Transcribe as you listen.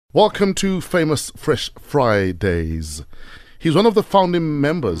Welcome to Famous Fresh Fridays. He's one of the founding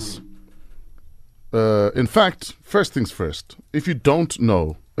members. In fact, first things first, if you don't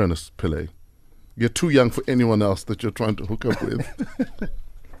know Ernest Pillay, you're too young for anyone else that you're trying to hook up with.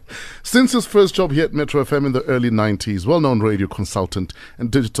 Since his first job here at Metro FM in the early 90s, well-known radio consultant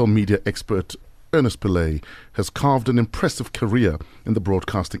and digital media expert Ernest Pillay has carved an impressive career in the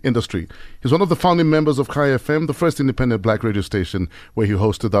broadcasting industry. He's one of the founding members of Kaya FM, the first independent black radio station where he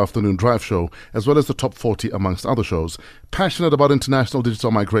hosted the afternoon drive show, as well as the Top 40, amongst other shows. Passionate about international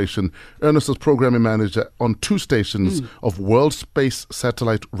digital migration, Ernest is programming manager on 2 stations of World Space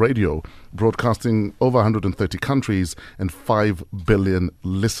Satellite Radio, broadcasting over 130 countries and 5 billion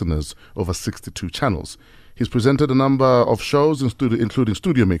listeners over 62 channels. He's presented a number of shows, including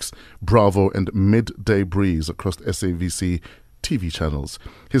Studio Mix, Bravo, and Midday Breeze across SAVC TV channels.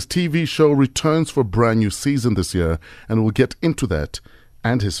 His TV show returns for a brand new season this year, and we'll get into that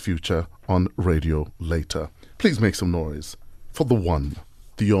and his future on radio later. Please make some noise for the one,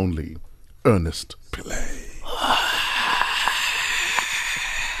 the only, Ernest Pillay.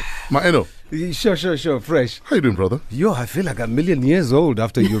 Maeno. Sure, fresh. How you doing, brother? Yo, I feel like a million years old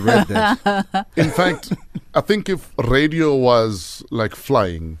after you read that. In fact, I think if radio was like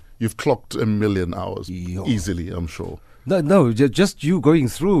flying, you've clocked 1 million hours easily, I'm sure. No, just you going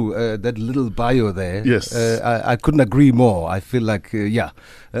through that little bio there. Yes. I couldn't agree more. I feel like, a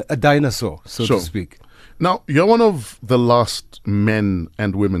dinosaur, so to speak. Now, you're one of the last men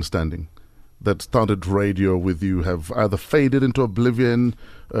and women standing that started radio with you, have either faded into oblivion,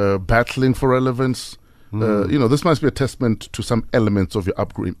 battling for relevance. This must be a testament to some elements of your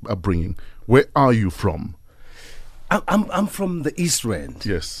upbringing. Where are you from? I'm from the East Rand.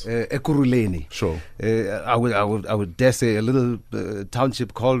 Yes. Ekurhuleni. Sure. I would dare say a little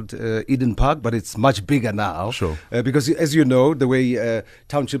township called Eden Park, but it's much bigger now. Sure. Because as you know, the way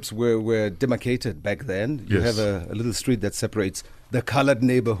townships were demarcated back then, you have a little street that separates the colored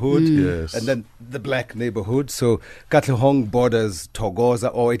neighborhood and then the black neighborhood. So Katlehong borders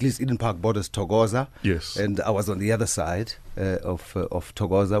Thokoza, or at least Eden Park borders Thokoza. Yes. And I was on the other side of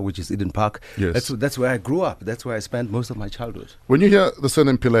Thokoza, which is Eden Park. Yes. That's where I grew up. That's where I spent most of my childhood. When you hear the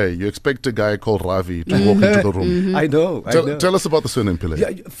surname Pillay, you expect a guy called Ravi to walk into the room. I know. Tell us about the surname Pillay.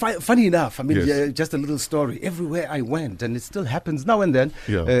 Yeah, funny enough, I mean, just a little story. Everywhere I went, and it still happens now and then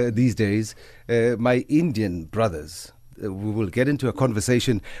these days, my Indian brothers, we will get into a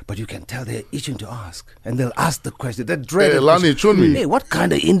conversation, but you can tell they're itching to ask. And they'll ask the question, that dreaded question. Hey, what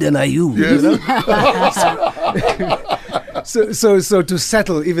kind of Indian are you? Yes. You know? So to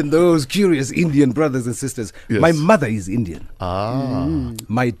settle even those curious Indian brothers and sisters, my mother is Indian.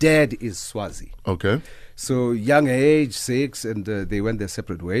 My dad is Swazi. Okay. So young age, 6, and they went their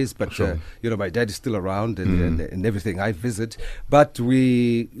separate ways. But, my dad is still around and everything. I visit. But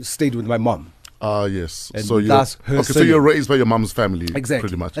we stayed with my mom. Yes. And so you're raised by your mom's family, exactly,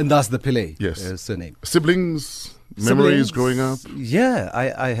 pretty much. And that's the Pillay surname. Siblings, memories growing up? Yeah,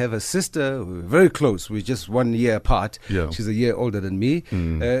 I have a sister, very close. We're just 1 year apart. Yeah. She's a year older than me.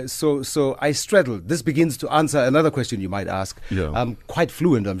 So I straddled. This begins to answer another question you might ask. Yeah. I'm quite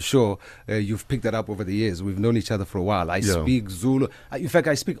fluent, I'm sure. You've picked that up over the years. We've known each other for a while. I speak Zulu. In fact,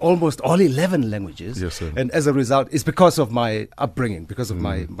 I speak almost all 11 languages. Yes, sir. And as a result, it's because of my upbringing, because of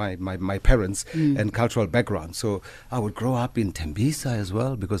my parents and cultural background. So I would grow up in Tembisa as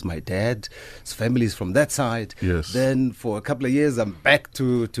well, because my dad's family is from that side. Yes. Then for a couple of years, I'm back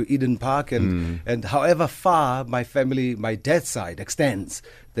to Eden Park. And however far my family, my dad's side extends,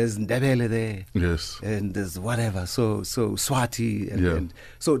 there's Ndebele there. Yes. And there's whatever. So Swati. And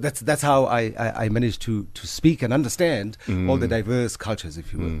so that's how I managed to speak and understand all the diverse cultures,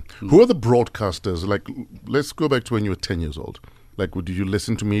 if you will. Who are the broadcasters? Like, let's go back to when you were 10 years old. Like, did you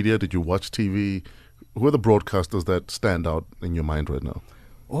listen to media? Did you watch TV? Who are the broadcasters that stand out in your mind right now?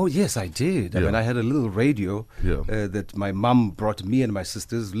 Oh, yes, I did. I mean, I had a little radio that my mum brought me and my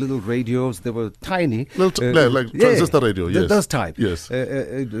sisters, little radios. They were tiny. Like transistor radio, yes. Those type. Yes.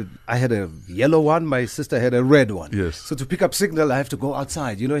 I had a yellow one. My sister had a red one. Yes. So to pick up signal, I have to go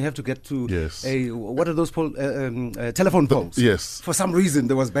outside. You have to get to what are those telephone poles? Yes. For some reason,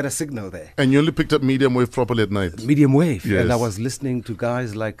 there was better signal there. And you only picked up medium wave properly at night? Medium wave. Yes. And I was listening to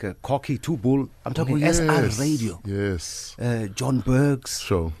guys like Corky Two-Bull. I'm talking SR Radio. Yes. John Bergs.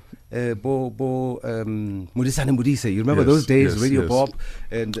 Sure. Mudisane Mudise. You remember those days, Radio Bob?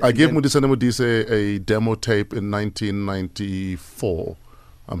 And I gave Mudisane Mudise a demo tape in 1994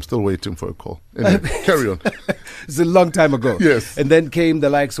 I'm still waiting for a call. Anyway, carry on. It's a long time ago. Yes. And then came the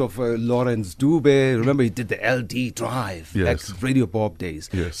likes of Lawrence Dube. Remember, he did the LD Drive, Yes. like Radio Bob days.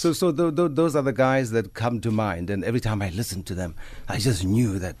 Yes. So those are the guys that come to mind. And every time I listen to them, I just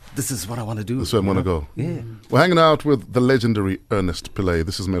knew that this is what I want to do. That's where I'm going to go. Yeah. We're hanging out with the legendary Ernest Pillay.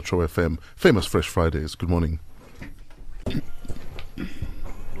 This is Metro FM, famous Fresh Fridays. Good morning.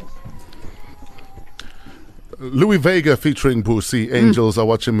 Louis Vega featuring Boosie, Angels Are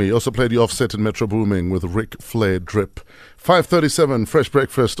Watching Me. Also played the Offset in Metro Booming with Ric Flair Drip. 5:37, Fresh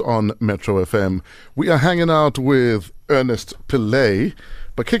Breakfast on Metro FM. We are hanging out with Ernest Pillay.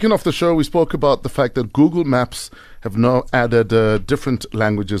 But kicking off the show, we spoke about the fact that Google Maps have now added different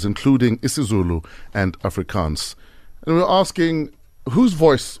languages, including isiZulu and Afrikaans. And we're asking, whose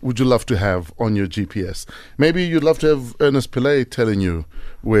voice would you love to have on your GPS? Maybe you'd love to have Ernest Pillay telling you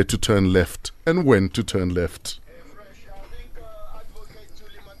where to turn left and when to turn left.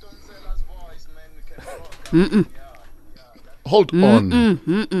 Hold on.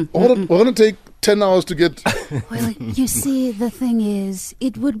 We're going to take 10 hours to get... Well, you see, the thing is,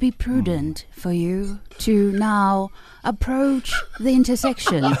 it would be prudent for you to now approach the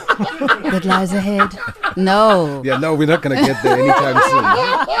intersection that lies ahead. No. Yeah, no, we're not going to get there anytime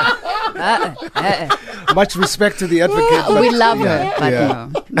soon. Much respect to the advocate. We love her,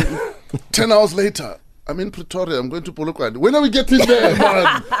 but no. 10 hours later, I'm in Pretoria. I'm going to Polokwane. When are we getting there,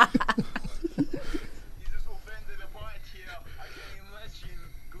 man?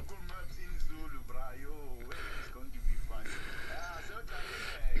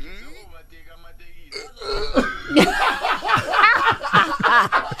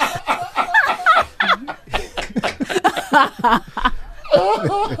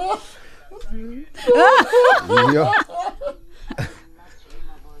 Yeah.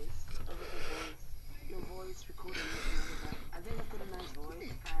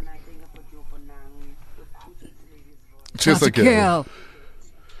 Cheers again. Girl.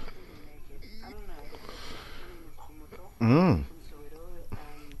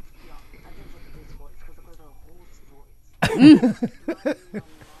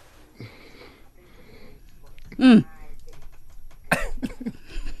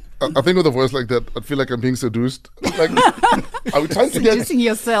 I think with a voice like that, I feel like I'm being seduced. Like, are we trying to get? Seducing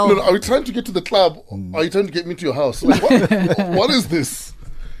yourself. No, are we trying to get to the club? Or are you trying to get me to your house? Like, what is this?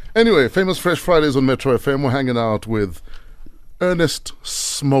 Anyway, famous Fresh Fridays on Metro FM. We're hanging out with Ernest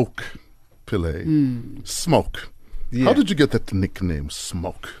Smoke Pillay. Smoke. Yeah. How did you get that nickname,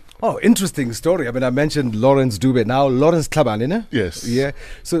 Smoke? Oh, interesting story. I mean, I mentioned Lawrence Dube. Now, Lawrence Klabanina. Yes. Yeah.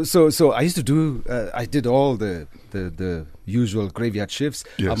 So I used to do, I did all the usual graveyard shifts.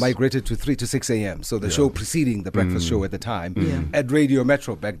 Yes. I migrated to 3 to 6 a.m. So the show preceding the breakfast show at the time at Radio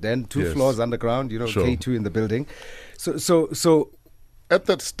Metro back then, 2 floors underground, Sure. K2 in the building. So At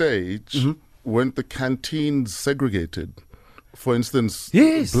that stage, when the canteens segregated, for instance,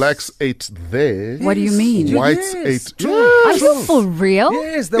 Yes. blacks ate there. What do you mean? Whites Yes, ate. true. Are you for real?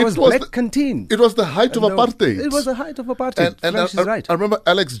 yes, there It was was black the- canteen. It was the height of No, apartheid. It was the height of apartheid. And French is right. I remember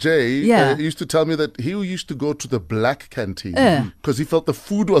Alex J Yeah. used to tell me that he used to go to the black canteen because he felt the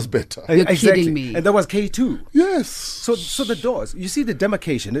food was better. You're Exactly. kidding me. And that was K2. Yes. So the doors, you see the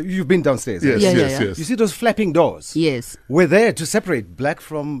demarcation. You've been downstairs. Yes, Yeah, yes, yeah. yes. You see those flapping doors? Yes. We're there to separate black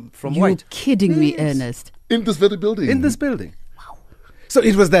from You're white kidding me, Yes. Ernest. In this very building. in this building. So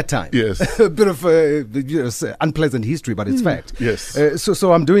it was that time. Yes. A bit of unpleasant history, but it's fact. Yes.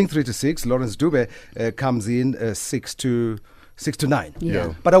 So I'm doing 3 to 6. Lawrence Dube comes in 6 to 9.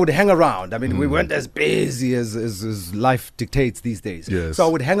 Yeah. But I would hang around. I mean, we weren't as busy as life dictates these days. Yes. So I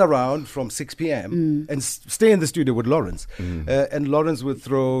would hang around from 6 p.m. and stay in the studio with Lawrence. And Lawrence would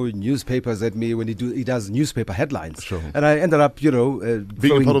throw newspapers at me when he does newspaper headlines. Sure. And I ended up,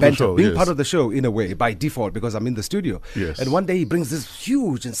 throwing part of the banter, show, being yes. part of the show in a way by default because I'm in the studio. Yes. And one day he brings this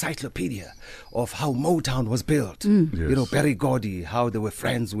huge encyclopedia of how Motown was built. Yes. Berry Gordy, how they were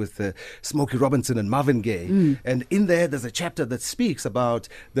friends with Smokey Robinson and Marvin Gaye. And in there, there's a chapter that speaks about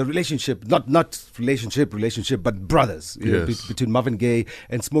the relationship, not relationship, but brothers Yes. between Marvin Gaye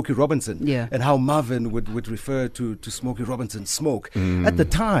and Smokey Robinson. Yeah. And how Marvin would refer to Smokey Robinson Smoke. At the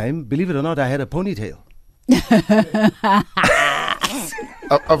time, believe it or not, I had a ponytail.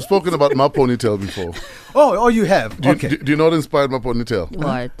 I've spoken about my ponytail before. Oh, you have? Do you, Okay. do you know what inspired my ponytail?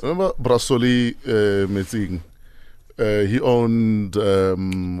 What? Remember Brasoli Metzing? He owned,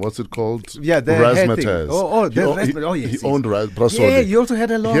 what's it called? Yeah, the hair thing. Razzmatazz. Yes. He owned Brasoli. Yeah, you also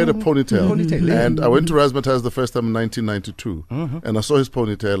had a long He had a ponytail. yeah. And I went to Razzmatazz the first time in 1992. And I saw his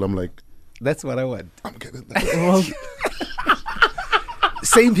ponytail. I'm like, That's what I want. I'm getting that.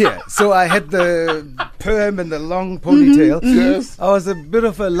 Same here. So I had the perm and the long ponytail. Yes. I was a bit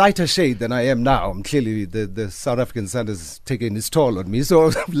of a lighter shade than I am now. Clearly, the South African sun has taken its toll on me. So I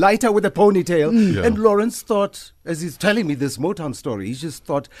was lighter with a ponytail. Yeah. And Lawrence thought, as he's telling me this Motown story, he just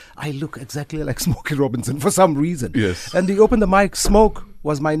thought, I look exactly like Smokey Robinson for some reason. Yes. And he opened the mic. Smoke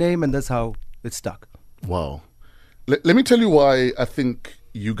was my name, and that's how it stuck. Wow. Let me tell you why I think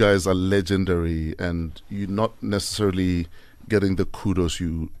you guys are legendary and you're not necessarily getting the kudos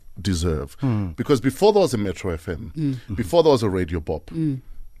you deserve. Because before there was a Metro FM, before there was a Radio Bop, we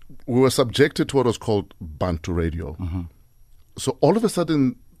were subjected to what was called Bantu radio. So all of a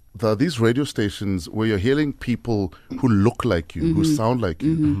sudden, there are these radio stations where you're hearing people who look like you, who sound like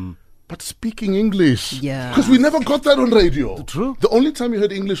you, but speaking English. Yeah. Because we never got that on radio. True. The only time you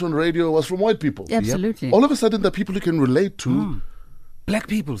heard English on radio was from white people. Absolutely. All of a sudden, there are people you can relate to. Black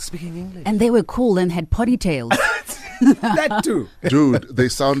people speaking English. And they were cool and had ponytails. That too. Dude, they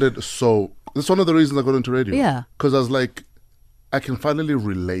sounded so... That's one of the reasons I got into radio. Yeah. Because I was like, I can finally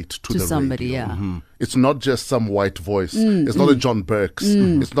relate to the somebody, radio. yeah. It's not just some white voice. It's not a John Burke's.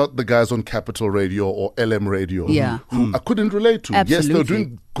 It's not the guys on Capital Radio or LM Radio. Yeah. Who I couldn't relate to. Yes, they were Absolutely.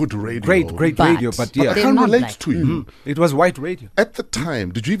 doing good radio. Great But- radio, but yeah. I they're can't not relate black. to you. It was white radio. At the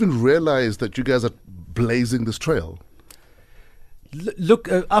time, did you even realize that you guys are blazing this trail? Look,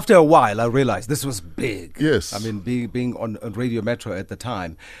 after a while, I realized this was big. Yes. I mean, being on Radio Metro at the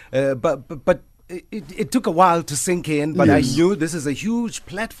time. But it took a while to sink in, but Yes. I knew this is a huge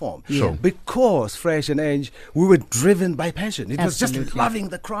platform. Sure. Because Fresh and Edge, we were driven by passion. It was just Absolutely. loving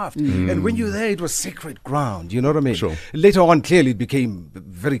the craft. And when you're there, it was sacred ground. You know what I mean? Sure. Later on, clearly, it became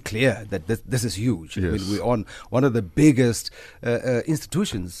very clear that this is huge. I Yes. mean, we're on one of the biggest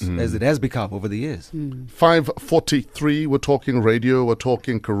institutions as it has become over the years. 5:43, we're talking radio, we're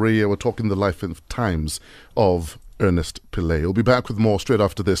talking career, we're talking the life and times of Ernest Pillay. We'll be back with more straight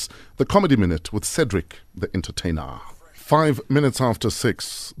after this. The Comedy Minute with Cedric, the entertainer. 5 minutes after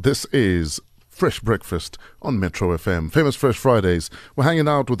 6, this is Fresh Breakfast on Metro FM. Famous Fresh Fridays. We're hanging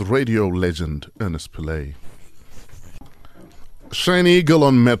out with radio legend Ernest Pillay. Shane Eagle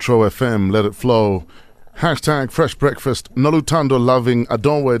on Metro FM, let it flow. Hashtag Fresh Breakfast, Nolutando loving, I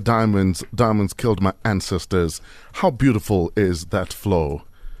don't wear diamonds, diamonds killed my ancestors. How beautiful is that flow?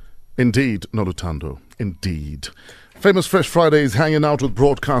 Indeed, Nolutando, indeed. Famous Fresh Fridays hanging out with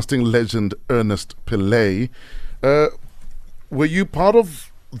broadcasting legend Ernest Pillay. Were you part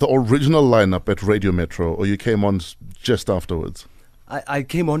of the original lineup at Radio Metro or you came on just afterwards? I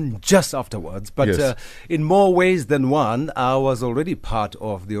came on just afterwards, but Yes. in more ways than one, I was already part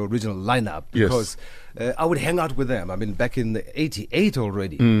of the original lineup Yes. because I would hang out with them. I mean, back in '88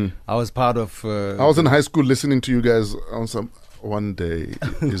 already, I was part of. I was in high school listening to you guys on some one day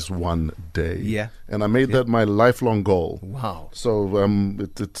is one day. Yeah. And I made that my lifelong goal. Wow. So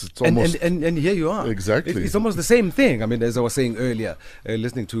it's almost... And here you are. Exactly. It's almost the same thing. I mean, as I was saying earlier,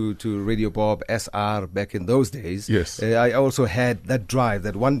 listening to Radio Bob, SR back in those days. Yes. I also had that drive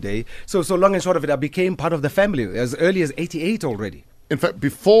that one day. So long and short of it, I became part of the family as early as '88 already. In fact,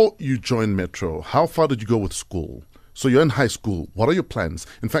 before you joined Metro, how far did you go with school? So you're in high school. What are your plans?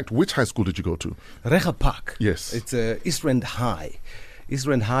 In fact, which high school did you go to? Recha Park. Yes. It's East Rand High. East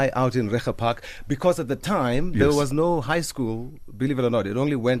Rand High out in Recha Park. Because at the time, there Yes. was no high school, believe it or not. It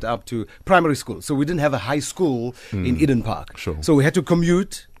only went up to primary school. So we didn't have a high school in Eden Park. Sure. So we had to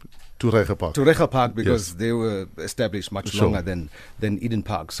commute To Recha Park. to Recha Park because Yes. they were established much Sure. longer than Eden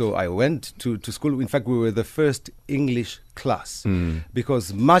Park. So I went to school. In fact, we were the first English class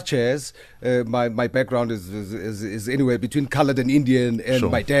because much as my background is anywhere between colored and Indian, and Sure.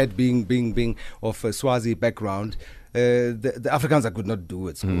 my dad being of a Swazi background. The Afrikaans I could not do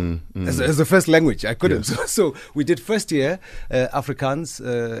at school as a first language. I couldn't. Yes. So we did first year Afrikaans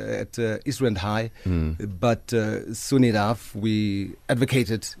at East Rand High, but soon enough we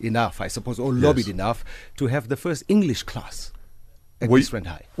advocated enough, I suppose, or lobbied enough to have the first English class at Were East Rand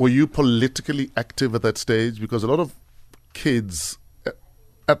High. Were you politically active at that stage? Because a lot of kids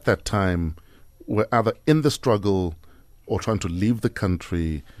at that time were either in the struggle or trying to leave the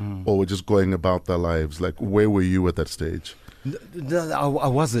country or were just going about their lives. Like, where were you at that stage? No, I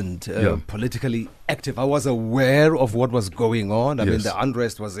wasn't Yeah. politically active. I was aware of what was going on. I mean, Yes. the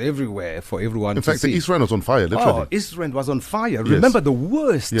unrest was everywhere for everyone In to fact, see. the East Rand was on fire, literally. Oh, East Rand was on fire. Remember the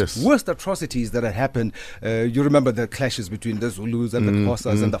worst atrocities that had happened. You remember the clashes between the Zulus and the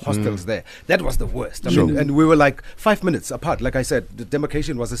Xhosas and the hostels there. That was the worst. I mean, and we were like 5 minutes apart. Like I said, the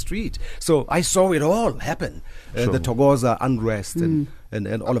demarcation was a street. So I saw it all happen. The Togoza unrest and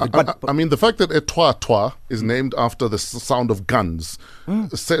all of it. But I mean, the fact that Etwa Twa is named after the sound of guns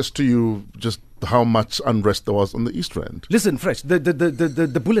says to you just how much unrest there was on the East Rand. Listen, Fresh,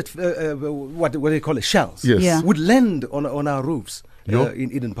 the bullet, what do they call it, shells, Yes. would land on our roofs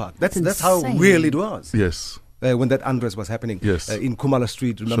in Eden Park. That's how real it was. Yes. When that unrest was happening in Kumala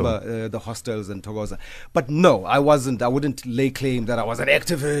Street, remember the hostels and Togoza. But no, I wouldn't lay claim that I was an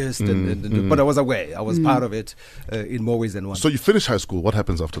activist, but I was aware. I was part of it in more ways than one. So you finish high school. What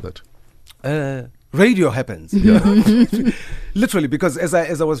happens after that? Radio happens. Literally, because as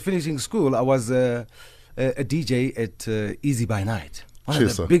I was finishing school, I was a DJ at Easy by Night. One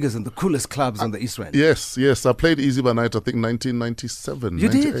of the biggest and the coolest clubs on the East Rand. Yes. I played Easy by Night, I think 1997, You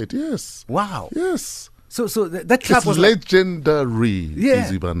 98. did? Yes. Wow. Yes. So that club was legendary.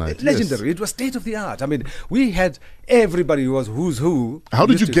 Easy by Night. Legendary. Yes. It was state of the art. I mean, we had everybody who was who's who. How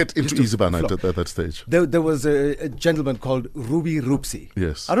did you get into Easy by Night at that stage? There was a gentleman called Ruby Rupsi.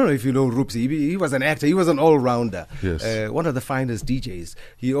 Yes. I don't know if you know Rupsi. He was an actor. He was an all-rounder. Yes. One of the finest DJs.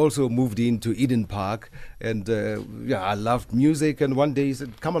 He also moved into Eden Park. And I loved music. And one day he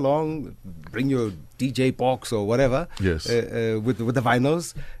said, come along, bring your DJ box or whatever. Yes. With the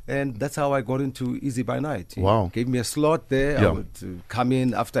vinyls. And that's how I got into Easy by Night. He wow. gave me a slot there. I would come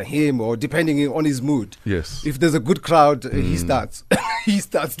in after him or depending on his mood. Yes. If there's a good crowd, he starts. He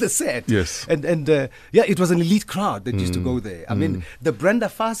starts the set. Yes. And it was an elite crowd that used to go there. I mean, the Brenda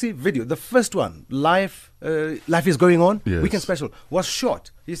Fassie video, the first one, Life is Going On, Weekend Special, was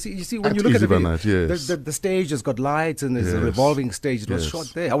short. You see, when you look at the video, Night, yes. the stage has got lights and it's a revolving stage. It was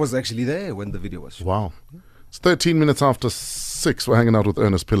shot there. I was actually there when the video was shot. Wow. It's 13 minutes after 6. We're hanging out with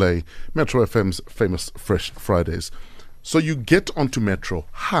Ernest Pillay, Metro FM's famous Fresh Fridays. So you get onto Metro.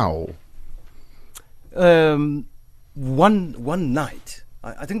 How? One night,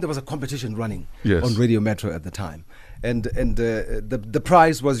 I think there was a competition running on Radio Metro at the time. And the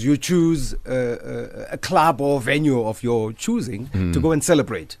prize was you choose a club or venue of your choosing to go and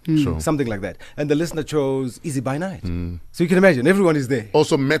celebrate, something like that. And the listener chose Easy by Night. So you can imagine, everyone is there.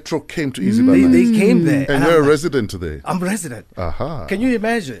 Also, Metro came to Easy by Night. They came there. And you're a resident there. I'm a resident. Aha. Can you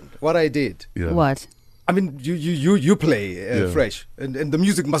imagine what I did? Yeah. What? I mean, you play Fresh, and the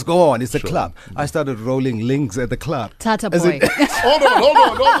music must go on. It's a club. I started rolling links at the club. Tata boy. Hold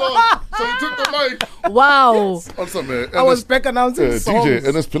on. So you took the mic. Wow. Yes. Awesome, I was back announcing songs. DJ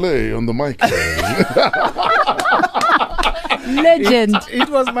Ernest Pillay on the mic. Legend. It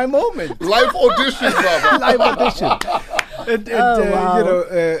was my moment. Live audition, brother. Live audition.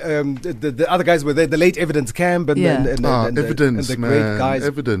 The other guys were there, the late Evidence Camp and Evidence, the great guys.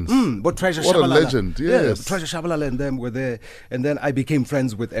 Evidence. But Treasure What Shabalala. a legend, yes. Yeah, Treasure Shabalala and them were there. And then I became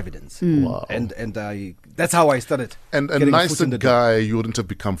friends with Evidence. Wow. And that's how I started. And a nicer guy you wouldn't have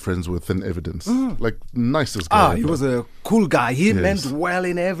become friends with than Evidence. Like, nicest guy. He was a cool guy. He meant well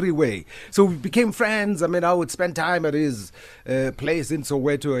in every way. So we became friends. I mean, I would spend time at his place in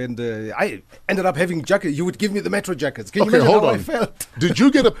Soweto, and I ended up having jackets. You would give me the Metro jackets. Can you imagine how I felt? Did you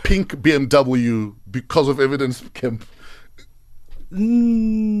get a pink BMW because of Evidence Camp?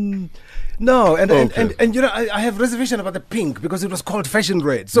 No, and you know, I have reservation about the pink because it was called Fashion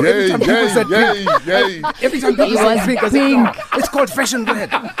Red. So every time people said pink, every time people said pink, I said, no, it's called Fashion Red.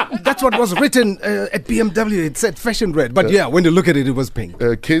 That's what was written at BMW. It said Fashion Red. But when you look at it, it was pink.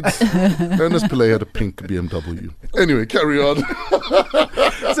 Kids, Ernest Pillay had a pink BMW. Anyway, carry on.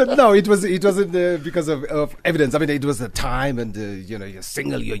 So no, it wasn't because of Evidence. I mean, it was the time, and you're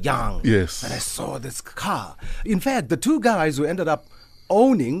single, you're young. Yes. And I saw this car. In fact, the two guys who ended up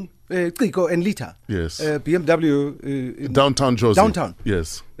owning Kiko and Lita. Yes. BMW. Downtown Josie. Downtown.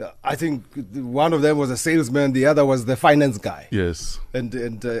 Yes. I think one of them was a salesman, the other was the finance guy. Yes.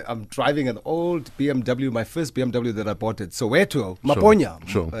 And I'm driving an old BMW, my first BMW that I bought at Soweto, Maponya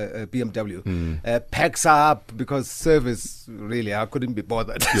BMW. Packs up because service, really, I couldn't be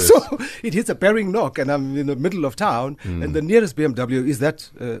bothered. Yes. So it hits a bearing knock and I'm in the middle of town and the nearest BMW is that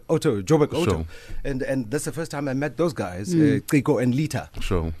Joburg Auto. And that's the first time I met those guys, Kiko and Lita.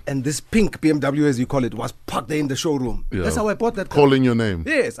 Sure. And this pink BMW, as you call it, was parked there in the showroom. Yeah. That's how I bought that car. Calling your name.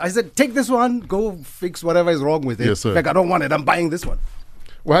 Yes. I said, take this one, go fix whatever is wrong with it. Yes, sir. In fact, I don't want it. I'm buying this one.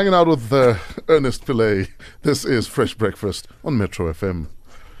 We're hanging out with Ernest Pillay. This is Fresh Breakfast on Metro FM.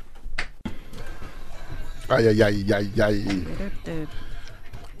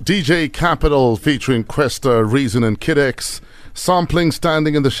 DJ Capital featuring Questa, Reason and Kid X. Sampling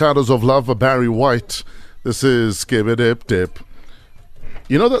Standing in the Shadows of Love by Barry White. This is Skibidip Dip.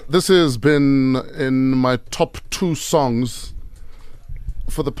 You know that this has been in my top 2 songs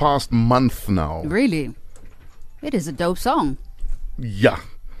for the past month now. Really? It is a dope song. Yeah.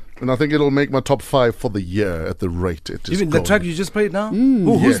 And I think it'll make my top 5 for the year at the rate it is. Even the track you just played now?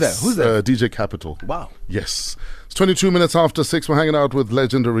 Who's there? Who's there? DJ Capital. Wow. Yes. It's 22 minutes after 6. We're hanging out with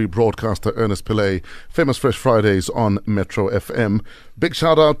legendary broadcaster Ernest Pillay. Famous Fresh Fridays on Metro FM. Big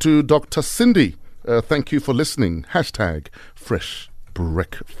shout out to Dr. Cindy. Thank you for listening. Hashtag Fresh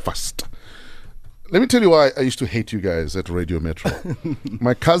Breakfast. Let me tell you why I used to hate you guys at Radio Metro.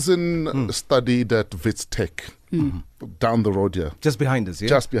 My cousin studied at Wits Tech down the road here. Just behind us, yeah?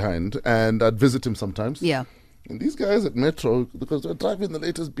 Just behind. And I'd visit him sometimes. Yeah. And these guys at Metro, because they're driving the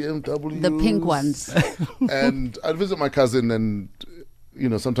latest BMW. The pink ones. And I'd visit my cousin and,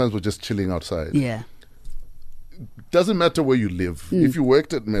 sometimes we're just chilling outside. Yeah. Doesn't matter where you live. If you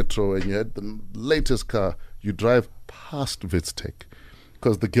worked at Metro and you had the latest car, you drive past Wits Tech.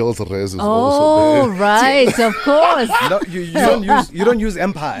 Because the girls' res is also there. Oh, right, of course. No, you don't use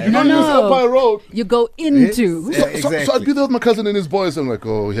Empire. You don't use Empire Road. You go into. Exactly. So I'd be there with my cousin and his boys. I'm like,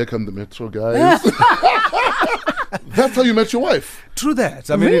 oh, here come the Metro guys. That's how you met your wife. True that.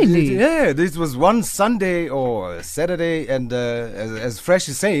 I mean, really? this was one Sunday or Saturday, and as Fresh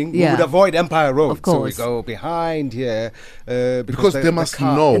is saying, we would avoid Empire Road. Of course. So we go behind here because they must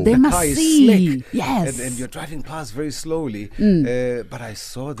know. They must car is see. slick, Yes. and you're driving past very slowly. But I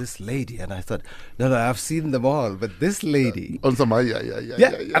saw this lady, and I thought, no, I've seen them all, but this lady.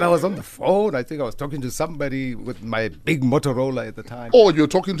 Yeah. And I was on the phone. I think I was talking to somebody with my big Motorola at the time. Oh, you're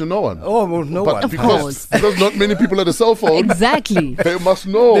talking to no one. Oh, well, no one. Of course. Because not many people had a cell phone. Exactly. They must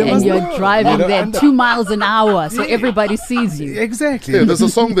know. And you're driving there 2 miles an hour, so everybody sees you. Exactly. Yeah, there's a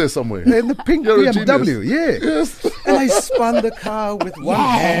song there somewhere. In the pink You're a BMW, genius. Yes. And I spun the car with one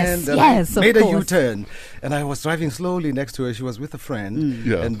hand and yes, made a of course. U-turn. And I was driving slowly next to her. She was with a friend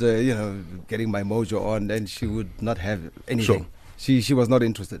and, getting my mojo on, and she would not have anything. Sure. She was not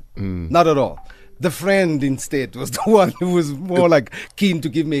interested. Not at all. The friend instead was the one who was more like keen to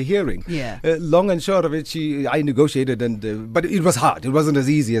give me a hearing. Yeah. Long and short of it, I negotiated, but it was hard. It wasn't as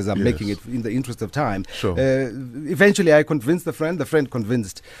easy as I'm making it in the interest of time. Sure. Eventually, I convinced the friend. The friend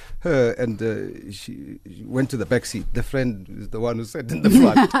convinced her, and she went to the back seat. The friend is the one who sat in the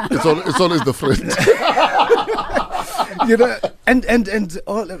front. It's always the friend.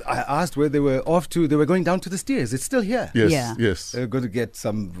 I asked where they were off to. They were going down to the stairs. It's still here. Yes. Going to get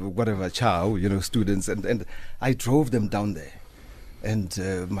some whatever chow, students, and I drove them down there. And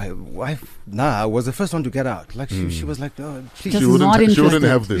my wife now was the first one to get out. Like she was like, "Oh, please." She wouldn't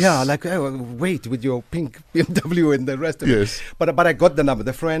have this. Yeah, like wait with your pink BMW and the rest of it. But I got the number.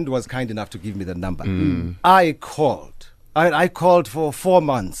 The friend was kind enough to give me the number. I called. I called for 4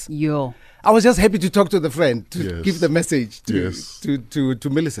 months. I was just happy to talk to the friend to give the message to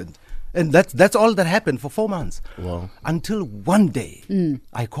Millicent. And that's all that happened for 4 months. Wow. Until one day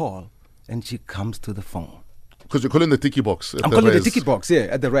I call and she comes to the phone. Because you're calling the tiki box. I'm calling the tiki box,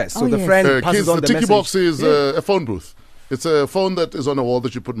 at the rest. So the friend passes on the message. The tiki box is a phone booth. It's a phone that is on a wall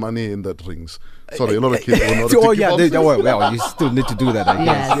that you put money in that rings. Sorry, a lot of kids will know the tiki box. Well, you still need to do that, I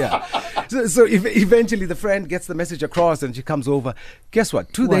guess. Yeah. So eventually the friend gets the message across and she comes over. Guess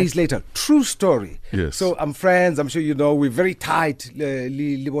what? 2 days later, true story. Yes. So I'm friends. I'm sure you know we're very tight.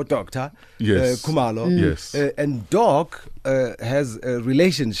 Libo Doctor. Yes. Kumalo. Yes. And Doc has a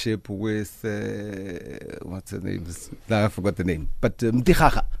relationship with what's her name? Now I forgot the name. But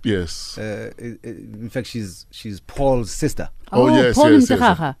Mtichacha. Yes. In fact, she's Paul's sister. Oh, yes.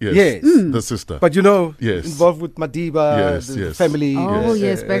 The sister. But involved with Madiba, the family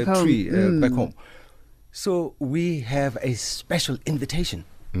back home. Tree back home. So we have a special invitation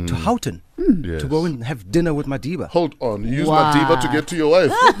to Houghton to go and have dinner with Madiba. Hold on. You use Madiba to get to your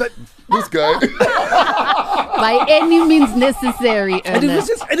wife. This guy. By any means necessary,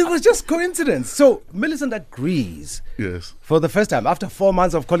 Ernest. And it was just coincidence. So Millicent agrees. Yes. For the first time, after 4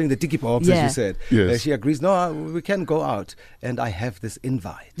 months of calling the tiki box, as you said, yes. She agrees, no, we can go out. And I have this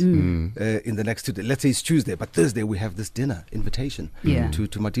invite in the next 2 days. Let's say it's Tuesday, but Thursday we have this dinner invitation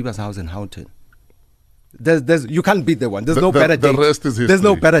to Madiba's house in Houghton. You can't beat the one. There's no better date. The rest is history. There's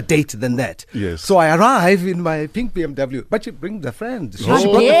no better date than that. Yes. So I arrive in my pink BMW, but you bring the friend.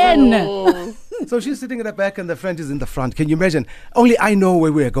 Again. So she's sitting in the back and the friend is in the front. Can you imagine? Only I know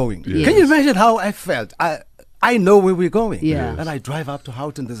where we're going. Yes. Can you imagine how I felt? I know where we're going. Yeah. And I drive up to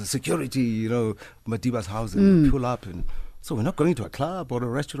Houghton. There's a security, Madiba's house, and we pull up. And so we're not going to a club or a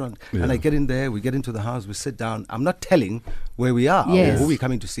restaurant. Yeah. And I get in there, we get into the house, we sit down. I'm not telling where we are or who we're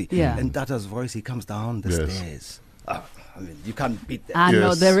coming to see. Yeah. And Tata's voice, he comes down the stairs. I mean, you can't beat that. I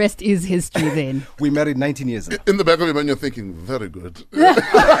know, the rest is history then. We married 19 years ago. In the back of your mind, you're thinking, very good. And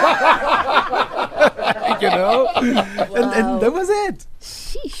that was it.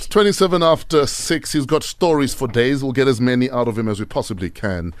 Sheesh. 27 after 6. He's got stories for days. We'll get as many out of him as we possibly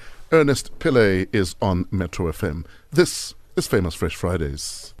can. Ernest Pillay is on Metro FM. This is Famous Fresh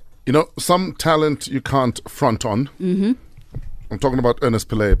Fridays. You know, some talent you can't front on. Mm-hmm. I'm talking about Ernest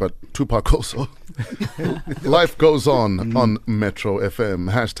Pillay, but Tupac also. Life goes on Metro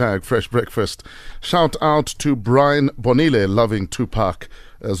FM. Hashtag Fresh Breakfast. Shout out to Brian Bonile, loving Tupac.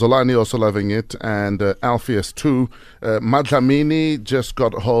 Zolani also loving it, and Alpheus too. Madlamini just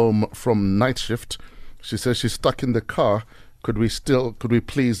got home from night shift. She says she's stuck in the car. Could we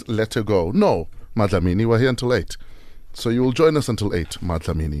please let her go? No, Madlamini, we're here until 8. So you will join us until 8,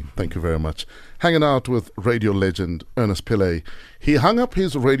 Madlamini. Thank you very much. Hanging out with radio legend Ernest Pillay. He hung up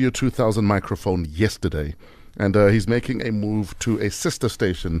his Radio 2000 microphone yesterday, and he's making a move to a sister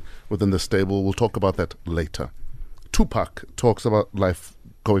station within the stable. We'll talk about that later. Tupac talks about life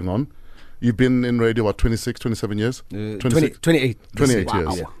going on. You've been in radio, what, 26, 27 years? 28. 28 wow.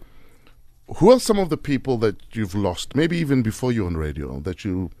 years. Yeah. Who are some of the people that you've lost, maybe even before you were on radio, that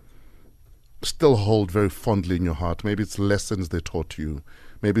you still hold very fondly in your heart? Maybe it's lessons they taught you.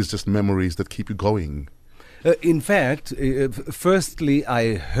 Maybe it's just memories that keep you going. In fact, firstly,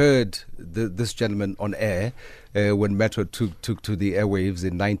 I heard this gentleman on air when Metro took to the airwaves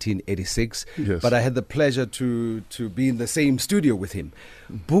in 1986. Yes. But I had the pleasure to be in the same studio with him.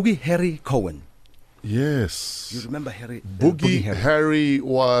 Boogie Harry Cohen. Yes. You remember Harry? Boogie Harry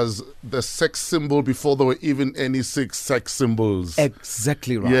was the sex symbol before there were even any sex symbols.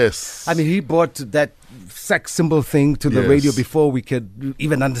 Exactly right. Yes. I mean, he brought that sex symbol thing to the radio before we could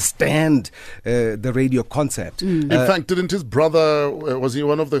even understand the radio concept. In fact, didn't his brother, was he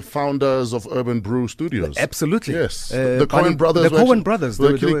one of the founders of Urban Brew Studios? Absolutely. Yes. The Coen brothers. The Coen brothers,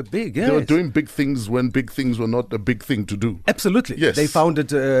 they were big, yes. They were doing big things when big things were not a big thing to do. Absolutely. Yes. They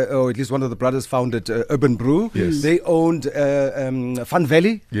founded, or at least one of the brothers founded Urban Brew. Yes. They owned Fun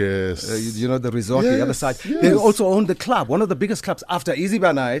Valley. Yes. You know, the resort, yes. the other side. Yes. They also owned the club, one of the biggest clubs after Easy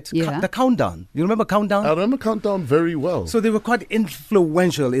by Night, the Countdown. You remember Countdown? I remember Countdown very well. So they were quite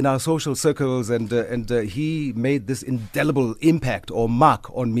influential in our social circles, and he made this indelible impact or mark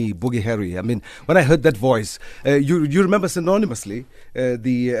on me, Boogie Harry. I mean, when I heard that voice, you remember synonymously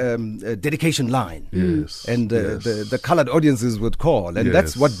the dedication line. Yes. And the colored audiences would call, and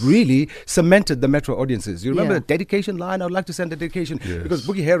that's what really cemented the Metro audiences. You remember the dedication line? I would like to send a dedication because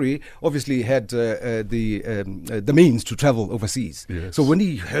Boogie Harry obviously had the means to travel overseas. Yes. So when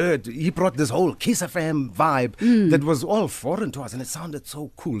he brought this whole Kiss FM vibe that was all foreign to us, and it sounded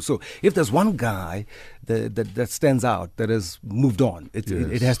so cool. So if there's one guy that stands out, that has moved on,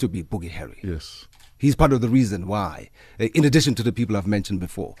 it has to be Boogie Harry. Yes. He's part of the reason why, in addition to the people I've mentioned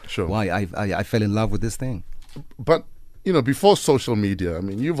before, why I fell in love with this thing. But, you know, before social media, I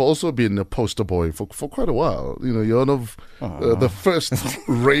mean, you've also been a poster boy for quite a while. You know, you're one of the first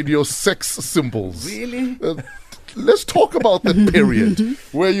radio sex symbols. Really? Let's talk about that period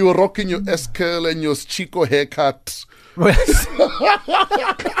where you were rocking your S-curl and your Chico haircut.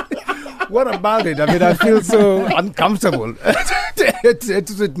 What about it? I mean, I feel so uncomfortable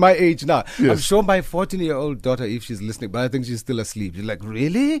at my age now. Yes. I'm sure my 14-year-old daughter, if she's listening, but I think she's still asleep. She's like,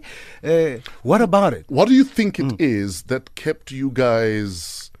 really? What about it? What do you think it is that kept you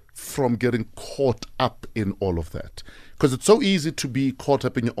guys from getting caught up in all of that? Because it's so easy to be caught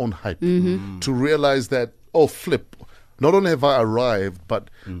up in your own hype, to realize that, oh, flip. Not only have I arrived, but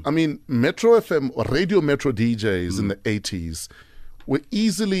I mean, Metro FM or Radio Metro DJs in the 80s were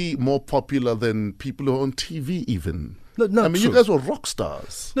easily more popular than people who are on TV even. No, I mean, you guys were rock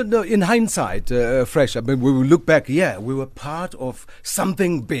stars. No, in hindsight, Fresh, I mean, we will look back, we were part of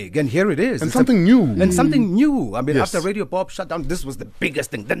something big, and here it is. And something new. And something new. I mean, after Radio Bob shut down, this was the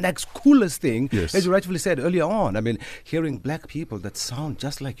biggest thing, the next coolest thing, as you rightfully said earlier on. I mean, hearing black people that sound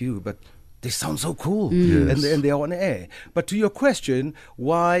just like you, but they sound so cool, and they're on air. But to your question,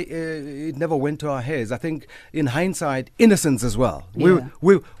 why it never went to our heads, I think in hindsight, innocence as well. Yeah.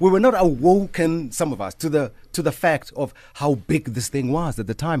 We were not awoken, some of us, to the fact of how big this thing was at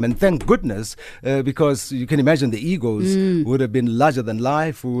the time. And thank goodness, because you can imagine the egos would have been larger than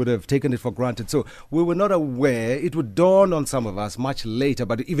life. We would have taken it for granted. So we were not aware. It would dawn on some of us much later,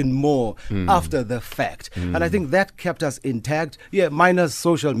 but even more after the fact. And I think that kept us intact, minus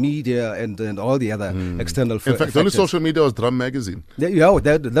social media and all the other external factors. In fact, the only social media was Drum Magazine.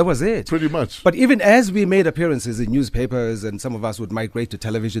 That was it. Pretty much. But even as we made appearances in newspapers and some of us would migrate to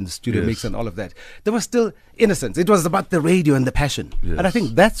television, studio mix and all of that, there was still innocence. It was about the radio and the passion. Yes. And I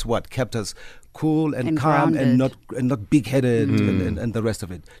think that's what kept us cool and calm grounded. and not big-headed and the rest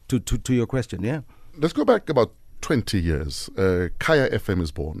of it. To your question, Let's go back about 20 years. Kaya FM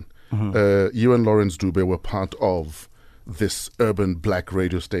is born. You and Lawrence Dube were part of this urban black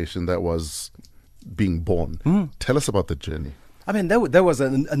radio station that was being born. Tell us about the journey. I mean, there was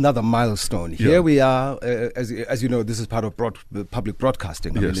another milestone. Here we are, as you know, this is part of public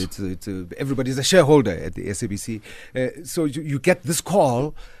broadcasting. I mean, it's everybody's a shareholder at the SABC. So you get this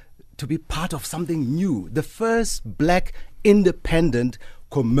call to be part of something new. The first black independent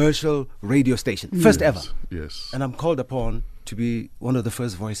commercial radio station. First ever. Yes. And I'm called upon to be one of the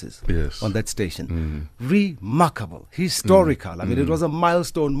first voices on that station. Remarkable, historical. I mean, it was a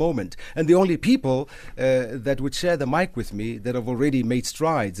milestone moment. And the only people that would share the mic with me that have already made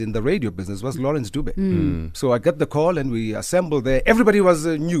strides in the radio business was Lawrence Dube. So I got the call and we assembled there. Everybody was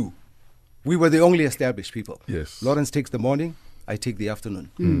new. We were the only established people. Yes. Lawrence takes the morning, I take the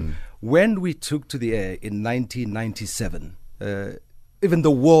afternoon. When we took to the air in 1997, even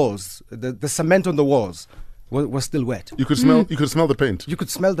the walls, the cement on the walls was still wet. You could smell. You could smell the paint. You could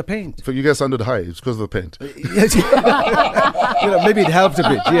smell the paint. So you guys sounded high. It's because of the paint. Maybe it helped a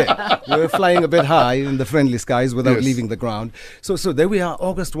bit. Yeah, we were flying a bit high in the friendly skies without leaving the ground. So there we are,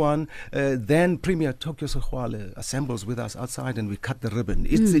 August 1. Then Premier Tokyo Sexwale assembles with us outside, and we cut the ribbon.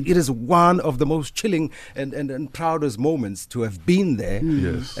 It is one of the most chilling and proudest moments to have been there.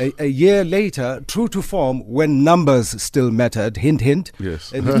 Yes. A year later, true to form, when numbers still mattered. Hint, hint.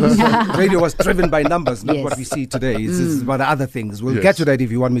 Yes. Radio was driven by numbers, not what we see today. It's about other things. We'll get to that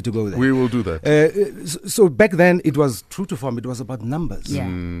if you want me to go there. We will do that. So back then, it was true to form. It was about numbers.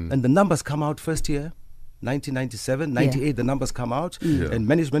 And the numbers come out first year, 1997, 98, the numbers come out. And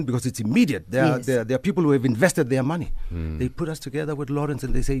management, because it's immediate, there are people who have invested their money. They put us together with Lawrence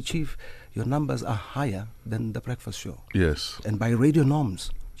and they say, Chief, your numbers are higher than the breakfast show. Yes. And by radio norms,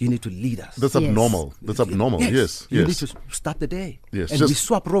 you need to lead us. That's abnormal. That's abnormal. Yes. You need to start the day. Yes. And we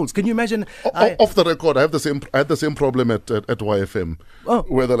swap roles. Can you imagine? Off the record, I had the same problem at YFM,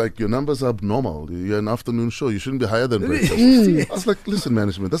 where they're like, your numbers are abnormal. You're an afternoon show. You shouldn't be higher than breakfast. I was like, listen,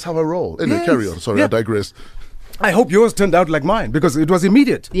 management, that's how I roll. Anyway, carry on. Sorry, I digress. I hope yours turned out like mine, because it was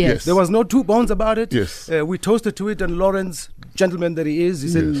immediate. Yes. There was no two bones about it. Yes. We toasted to it, and Lawrence, gentleman that he is, he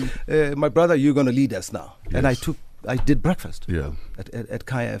said, my brother, you're going to lead us now. And I did breakfast at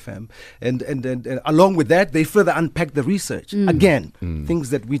Kaya FM. And along with that, they further unpacked the research. Again, things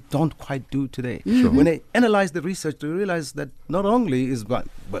that we don't quite do today. When they analyzed the research, they realized that not only is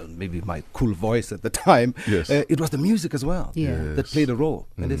maybe my cool voice at the time, it was the music as well that played a role.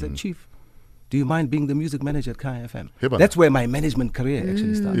 And they said, Chief, do you mind being the music manager at Kaya FM? That's where my management career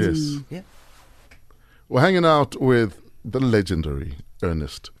actually started. Yes. We're hanging out with the legendary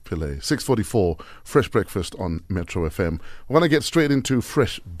Ernest Pillay. 6:44, Fresh Breakfast on Metro FM. We're going to get straight into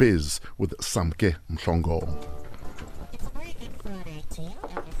Fresh Biz with Samke Mhlongo.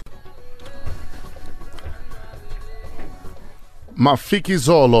 Mafiki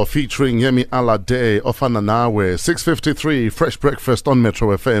Zolo featuring Yemi Alade Ofana Nawe. 6:53, Fresh Breakfast on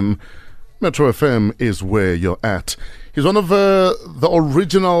Metro FM. Metro FM is where you're at. He's one of the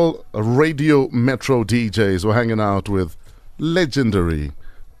original Radio Metro DJs. We're hanging out with legendary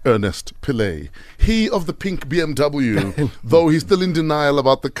Ernest Pillay. He of the pink BMW, though he's still in denial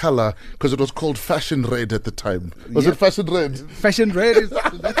about the color because it was called Fashion Red at the time. Was it Fashion Red? Fashion Red,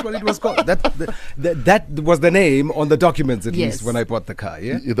 that's what it was called. That was the name on the documents, at least, when I bought the car.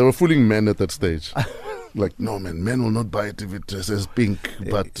 Yeah, they were fooling men at that stage. Like, no, man, men will not buy it if it says pink.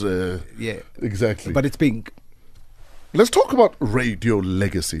 But, exactly. But it's pink. Let's talk about radio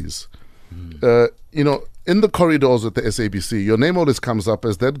legacies. In the corridors at the SABC, your name always comes up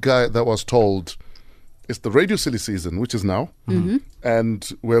as that guy that was told, it's the radio silly season, which is now,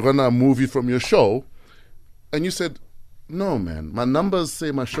 and we're going to move you from your show. And you said, no, man, my numbers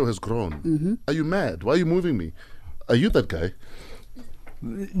say my show has grown. Are you mad? Why are you moving me? Are you that guy?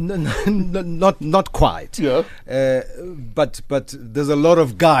 Not quite. Yeah. But there's a lot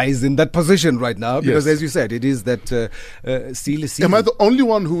of guys in that position right now because, as you said, it is that silly season. Am I the only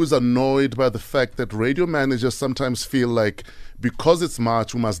one who is annoyed by the fact that radio managers sometimes feel like because it's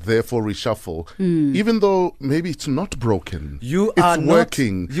March, we must therefore reshuffle, even though maybe it's not broken? It's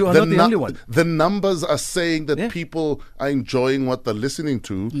working. You are not the only one. The numbers are saying that people are enjoying what they're listening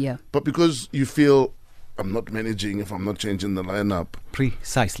to, but because you feel I'm not managing if I'm not changing the lineup.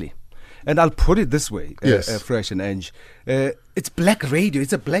 Precisely. And I'll put it this way, Fresh and Ange. It's black radio.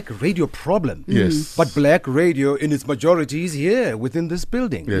 It's a black radio problem. Yes. But black radio in its majority is here within this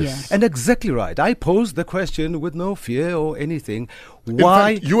building. Yes. Yeah. And exactly right. I posed the question with no fear or anything.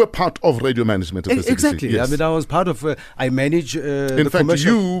 Why? In fact, you were part of radio management at the CBC. Exactly. Yes. I mean, I was part of, I manage in fact,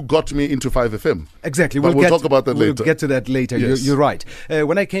 commercial. you got me into 5FM. Exactly. But we'll talk about that later. We'll get to that later. Yes. You're right.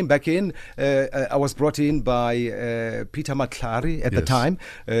 When I came back in, I was brought in by Peter Matlari at the time,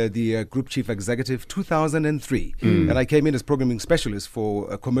 the Group Chief Executive, 2003. And I came in as programming specialist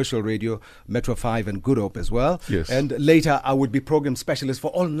for commercial radio, Metro 5 and Good Hope as well. Yes. And later I would be program specialist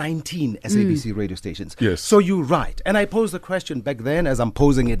for all 19 SABC radio stations. Yes. So you're right. And I posed the question back then as I'm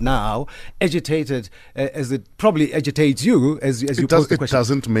posing it now, agitated as it probably agitates you as you pose the question. It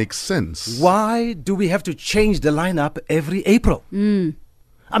doesn't make sense. Why do we have to change the lineup every April?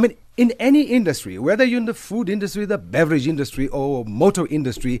 I mean, in any industry, whether you're in the food industry, the beverage industry, or motor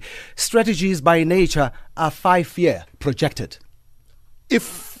industry, strategies by nature are 5-year projected.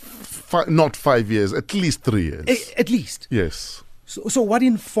 If not 5 years, at least 3 years. At least. Yes. So what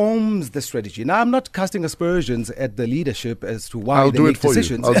informs the strategy? Now, I'm not casting aspersions at the leadership as to why I'll they do make it for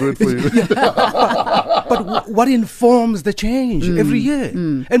decisions. you. I'll do it for you. But what informs the change every year?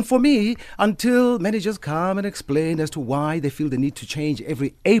 And for me, until managers come and explain as to why they feel the need to change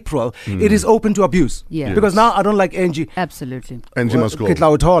every April, it is open to abuse. Yeah. Because now I don't like Angie. Absolutely. Angie must go.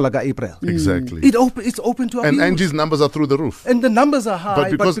 April. Exactly. It's open to abuse. And Angie's numbers are through the roof. And the numbers are high,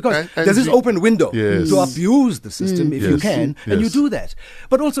 but because there's this open window to abuse the system if you can, and you do that.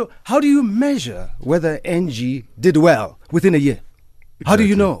 But also, how do you measure whether Angie did well within a year? How do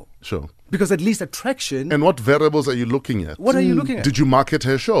you know? Sure. Because at least attraction. And what variables are you looking at? What are you looking at? Did you market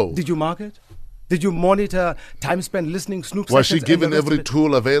her show? Did you market? Did you monitor time spent listening, Snoop Was she sessions, given and the rest every of it?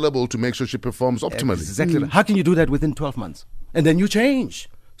 tool available to make sure she performs optimally? Exactly. How can you do that within 12 months? And then you change.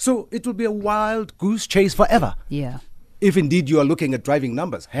 So it will be a wild goose chase forever. Yeah. If indeed you are looking at driving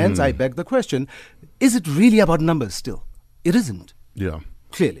numbers. Hence, I beg the question, is it really about numbers still? It isn't. Yeah.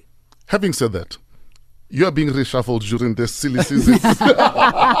 Clearly. Having said that, you are being reshuffled during this silly season.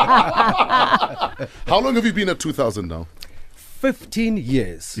 How long have you been at 2000 now? 15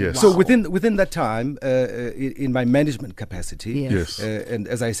 years. Yes. So within that time, in my management capacity, Yes. and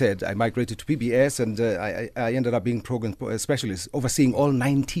as I said, I migrated to PBS, and I ended up being program specialist, overseeing all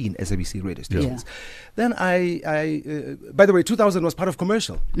 19 SABC radio stations. Then by the way, 2000 was part of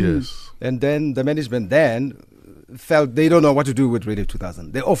commercial. Yes. And then the management felt they don't know what to do with Radio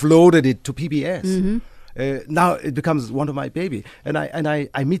 2000. They offloaded it to PBS. Now it becomes one of my baby, and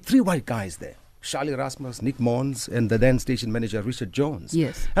I meet 3 white guys there. Charlie Rasmus, Nick Mons, and the then station manager, Richard Jones.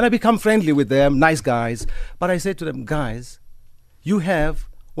 Yes. And I become friendly with them, nice guys. But I said to them, guys, you have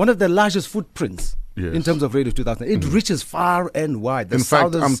one of the largest footprints in terms of Radio 2000. It reaches far and wide. In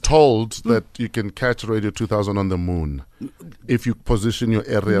fact, I'm told that you can catch Radio 2000 on the moon if you position your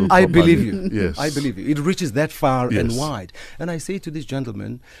aerial I properly. believe you. Yes. I believe you. It reaches that far and Yes. wide. And I say to this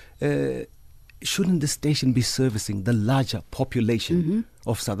gentleman, shouldn't the station be servicing the larger population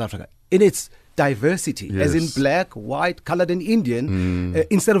of South Africa in its diversity, as in Yes. black, white, colored, and Indian,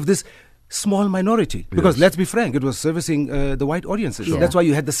 instead of this small minority? Because let's be frank, it was servicing the white audiences. Sure. That's why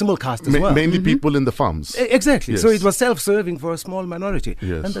you had the simulcast as well. Mainly people in the farms. Exactly. So Yes. it was self-serving for a small minority.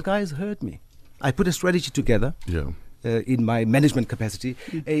 Yes. And the guys heard me. I put a strategy together. Yeah. In my management capacity,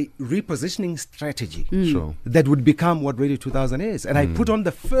 a repositioning strategy Sure. that would become what Radio 2000 is. And I put on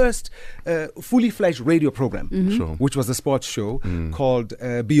the first fully fledged radio program, Sure. which was a sports show called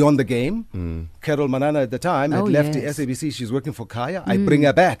Beyond the Game. Carol Manana at the time had left the SABC. She's working for Kaya. I bring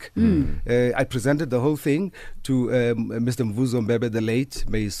her back. I presented the whole thing to Mr. Mvuzo Mbebe, the late,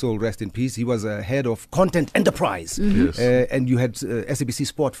 may his soul rest in peace. He was head of content enterprise. Yes. And you had SABC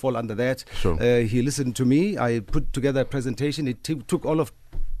Sport fall under that. Sure. He listened to me. I put together a presentation. It took all of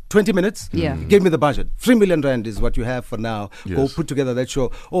 20 minutes. Yeah. He gave me the budget. 3 million rand is what you have for now. Yes. Go put together that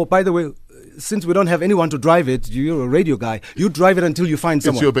show. Oh, by the way, since we don't have anyone to drive it, you're a radio guy. You drive it until you find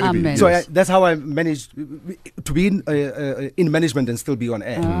someone. It's your baby. Amen. So Yes. that's how I managed to be in management and still be on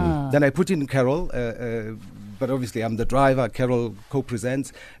air. Then I put in Carol, but obviously I'm the driver. Carol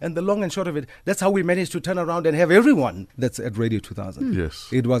co-presents. And the long and short of it, that's how we managed to turn around and have everyone that's at Radio 2000. Yes.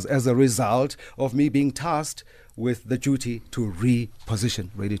 It was as a result of me being tasked with the duty to reposition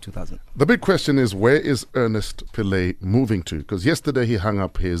Radio 2000. The big question is, where is Ernest Pillay moving to? Because yesterday he hung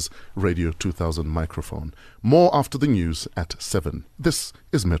up his Radio 2000 microphone. More after the news at 7. This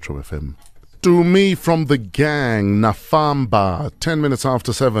is Metro FM. To me from the gang, Nafamba, 10 minutes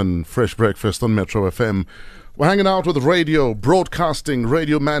after 7, fresh breakfast on Metro FM. We're hanging out with radio, broadcasting,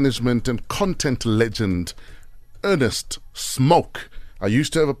 radio management and content legend, Ernest Smoke. I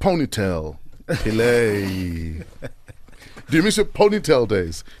used to have a ponytail. Pillay. Do you miss your ponytail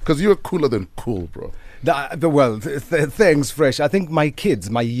days? Because you were cooler than cool, bro. Thanks, Fresh. I think my kids,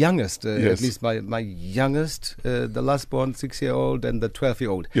 my youngest, Yes. at least my youngest, the last born 6-year-old and the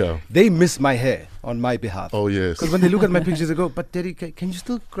 12-year-old, Yeah. they miss my hair on my behalf. Oh, yes. Because when they look at my pictures, they go, "But Daddy, can you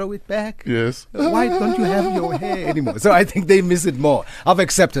still grow it back? Yes. Why don't you have your hair anymore?" So I think they miss it more. I've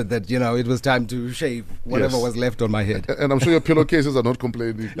accepted that, it was time to shave whatever Yes. was left on my head. And I'm sure your pillowcases are not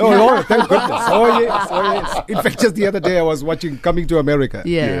complaining. Oh, thank goodness. Oh, yes. In fact, just the other day I was watching Coming to America.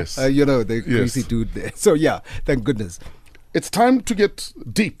 Yeah. Yes. The Yes. crazy dude there. So, yeah, thank goodness. It's time to get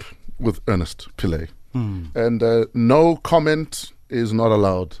deep with Ernest Pillay. And no comment is not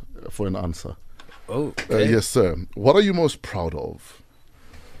allowed for an answer. Oh, okay. Yes, sir. What are you most proud of?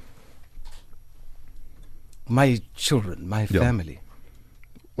 My children, my Yeah. family.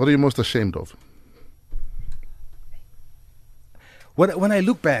 What are you most ashamed of? When I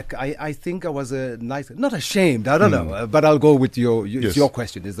look back, I think I was not ashamed. I don't know, but I'll go with Yes. your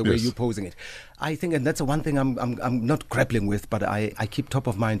question. Is the way Yes. you're posing it. I think, and that's the one thing I'm not grappling with, but I keep top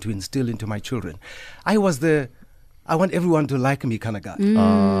of mind to instill into my children. I want everyone to like me kind of guy.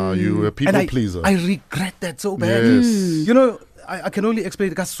 You were a people And pleaser. I regret that so bad. Yes. I can only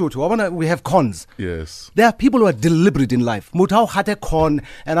explain it as Sotho. We have cons. Yes. There are people who are deliberate in life. Mutau had a con,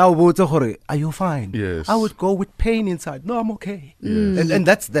 and I would say, "Are you fine?" Yes. I would go with pain inside. No, I'm okay. And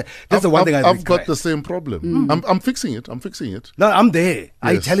that's the one thing I I've regret. got the same problem. I'm fixing it. No, I'm there.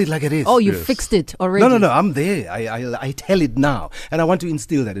 I Yes. tell it like it is. Oh, you Yes. fixed it already. No, I'm there. I tell it now, and I want to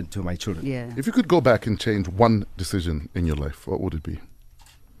instill that into my children. Yeah. If you could go back and change one decision in your life, what would it be?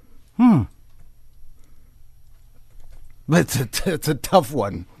 But it's a tough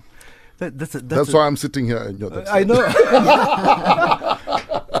one. That's why I'm sitting here. And you're I know.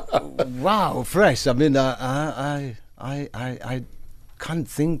 Wow, Fresh. I mean, I can't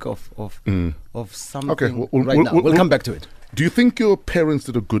think of something Okay, right now. We'll come back to it. Do you think your parents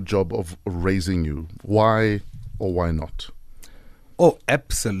did a good job of raising you? Why or why not? Oh,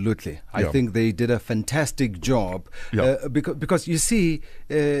 absolutely. I Yeah. think they did a fantastic job. Yeah. Because you see,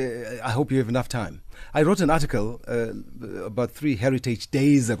 I hope you have enough time. I wrote an article about 3 Heritage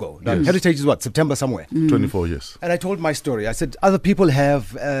Days ago. Now, Yes. Heritage is what? September somewhere. 24 years. And I told my story. I said, other people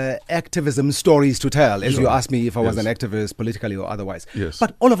have activism stories to tell, as you asked me if I was Yes. an activist politically or otherwise. Yes.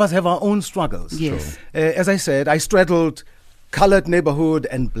 But all of us have our own struggles. Yes. As I said, I straddled colored neighborhood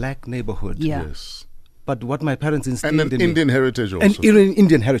and black neighborhood. Yeah. Yes. But what my parents instilled And in an me... Indian heritage also. And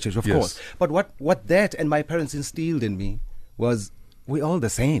Indian heritage, of Yes. course. But what that and my parents instilled in me was we're all the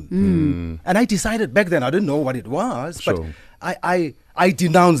same. And I decided back then, I didn't know what it was, but Sure. I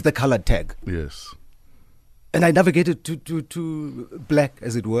denounced the colored tag. Yes. And I navigated to black,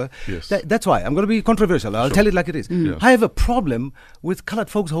 as it were. Yes. That's why. I'm going to be controversial. I'll tell it like it is. Yeah. I have a problem with colored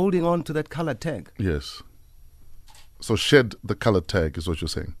folks holding on to that colored tag. Yes. So shed the colored tag is what you're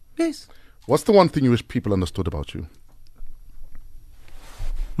saying. Yes. What's the one thing you wish people understood about you?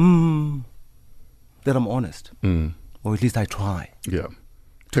 That I'm honest. Or at least I try. Yeah.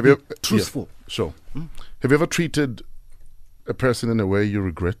 Have you truthful. Yeah, sure. Have you ever treated a person in a way you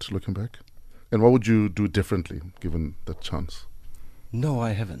regret looking back? And what would you do differently given that chance? No,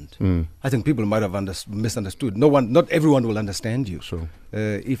 I haven't. I think people might have misunderstood. Not everyone will understand you. Sure.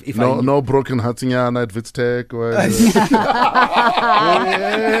 If No broken hearts in at Vitstech or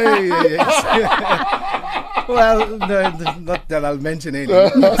Well, not that I'll mention any.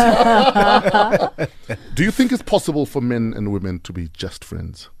 Do you think it's possible for men and women to be just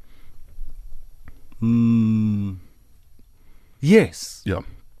friends? Yes. Yeah.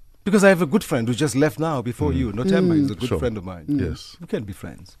 Because I have a good friend who just left now before you. Notemba is a good Sure. friend of mine. Yes. We can be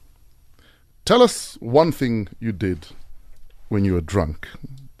friends. Tell us one thing you did when you were drunk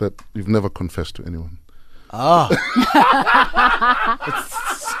that you've never confessed to anyone.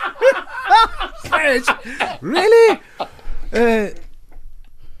 Really?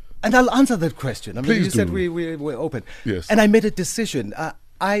 And I'll answer that question. I mean, Please you said do. we're open. Yes. And I made a decision.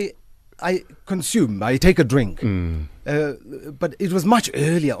 I consume. I take a drink. But it was much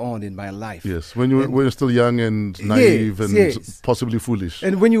earlier on in my life. Yes, when you're still young and naive and yes. possibly foolish.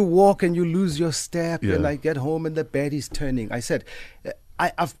 And when you walk and you lose your step, Yeah. and I get home and the bed is turning, I said,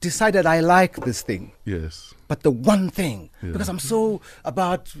 I've decided I like this thing. Yes. But the one thing, Yeah. because I'm so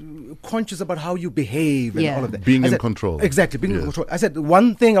conscious about how you behave and Yeah. all of that. Being I in said, control. Exactly, being in Yes. control. I said,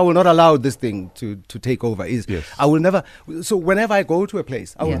 one thing I will not allow this thing to take over is Yes. I will never. So whenever I go to a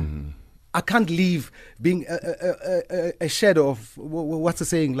place, Yeah. I can't leave being a shadow of, what's the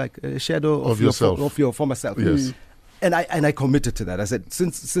saying, like a shadow Of yourself. of your former self. Yes. And I committed to that. I said,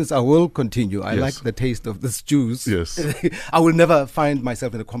 since I will continue, I Yes. like the taste of this juice. Yes. I will never find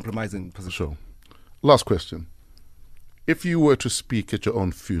myself in a compromising position. Sure. Last question. if you were to speak at your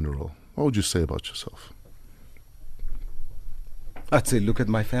own funeral, what would you say about yourself? I'd say, look at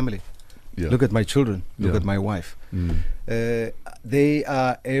my family. Yeah. Look at my children. Look at my wife. They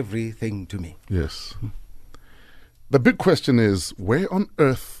are everything to me. Yes. The big question is, where on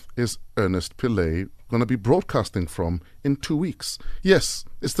earth is Ernest Pillay going to be broadcasting from in 2 weeks? Yes,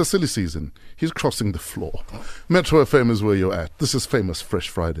 it's the silly season. He's crossing the floor. Metro FM is where you're at. This is Famous Fresh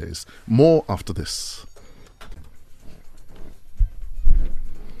Fridays. More after this.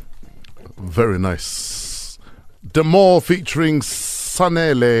 Very nice. Demore featuring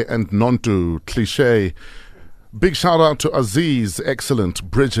Sanele and Nontu, Cliché. Big shout out to Aziz, excellent,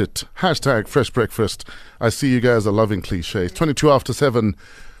 Bridget, hashtag Fresh Breakfast. I see you guys are loving Cliché. 22 after 7.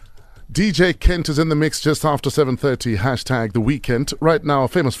 DJ Kent is in the mix just after 7:30, hashtag The Weekend. Right now,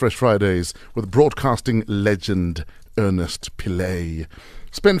 Famous Fresh Fridays with broadcasting legend Ernest Pillay.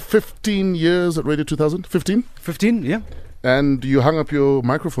 Spent 15 years at Radio 2000? 15? 15, yeah. And you hung up your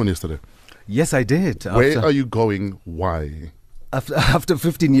microphone yesterday. Yes, I did. Where are you going? Why? After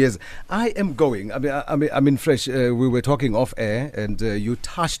 15 years, I am going. I mean, Fresh. We were talking off air, and you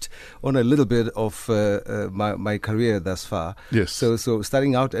touched on a little bit of my career thus far. Yes. So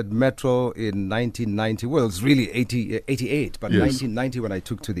starting out at Metro in 1990. Well, it's really 88, but yes. 1990 when I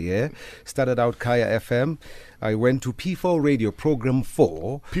took to the air. Started out Kaya FM. I went to P4 Radio, Program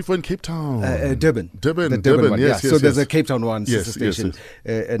 4. P4 in Cape Town. Durban. Durban, one. Yes, yeah. So there's a Cape Town one, sister station.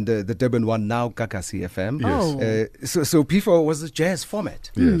 Yes. And the Durban one, now Kakasi FM. Yes. So P4 was a jazz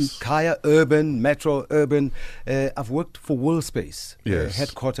format. Yes. Kaya, Urban, Metro, Urban. I've worked for World Space. Yes.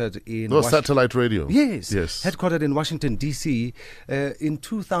 Headquartered in... satellite radio. Yes. Yes. Headquartered in Washington, D.C. In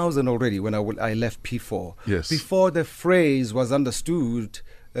 2000 already, when I left P4. Yes. Before the phrase was understood...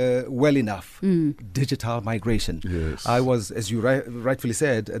 well enough. Digital migration. Yes. I was, as you rightfully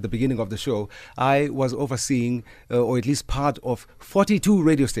said at the beginning of the show, I was overseeing, or at least part of 42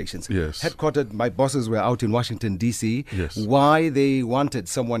 radio stations. Yes. Headquartered, my bosses were out in Washington, D.C. Yes. Why they wanted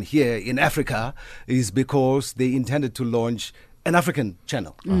someone here in Africa is because they intended to launch an African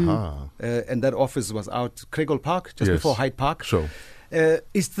channel. And that office was out Craigle Park, just before Hyde Park. Sure.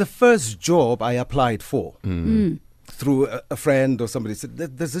 It's the first job I applied for. Through a friend or somebody said,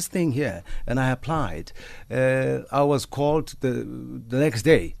 there's this thing here, and I applied. I was called the next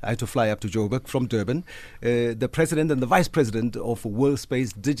day. I had to fly up to Joburg from Durban. The president and the vice president of World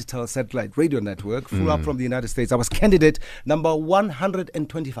Space Digital Satellite Radio Network flew up from the United States. I was candidate number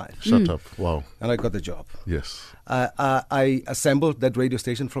 125. Shut up. Wow. And I got the job. Yes. I assembled that radio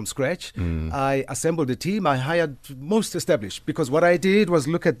station from scratch. I assembled a team. I hired most established, because what I did was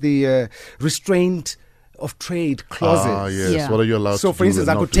look at the restraint of trade clauses. Yes. Yeah. What are you allowed to do? So, for instance,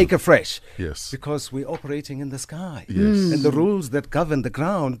 I could take a fresh. Yes. Because we're operating in the sky. Yes. And the rules that govern the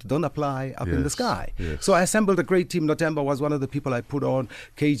ground don't apply up in the sky. Yes. So I assembled a great team. Notemba was one of the people I put on.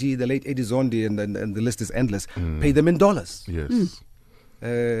 KG, the late Eddie Zondi, and the list is endless. Pay them in dollars. Yes.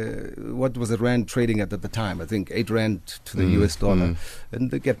 What was it rand trading at the time? I think 8 rand to the US dollar,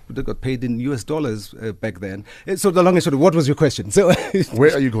 and they got paid in US dollars back then. So the long and short, what was your question? So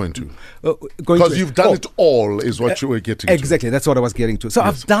where are you going to? Because you've done it all, is what you were getting to. Exactly, that's what I was getting to. So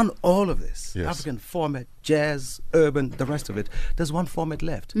I've done all of this: African format, jazz, urban, the rest of it. There's one format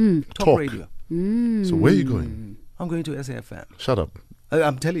left: talk radio. So where are you going? I'm going to SAFM. Shut up.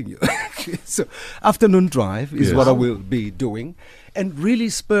 I'm telling you. So afternoon drive is what I will be doing, and really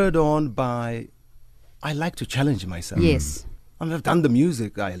spurred on by, I like to challenge myself. Yes. And I've done the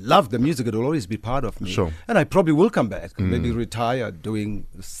music. I love the music. It will always be part of me. Sure. And I probably will come back, maybe retire doing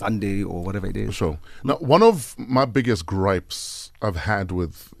Sunday or whatever it is. Sure. Now, one of my biggest gripes I've had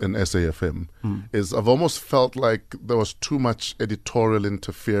with an SAFM is I've almost felt like there was too much editorial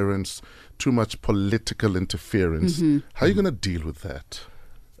interference, too much political interference. How are you going to deal with that?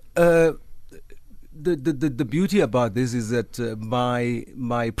 The beauty about this is that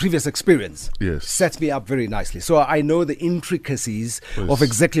my previous experience sets me up very nicely. So I know the intricacies of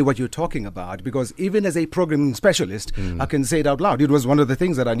exactly what you're talking about, because even as a programming specialist, I can say it out loud. It was one of the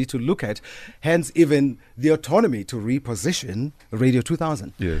things that I need to look at, hence even the autonomy to reposition Radio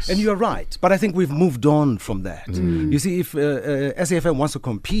 2000. Yes. And you're right, but I think we've moved on from that. You see, if SAFM wants to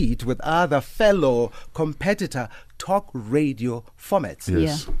compete with other fellow competitor talk radio formats,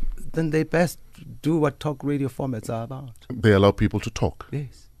 then they best do what talk radio formats are about. They allow people to talk.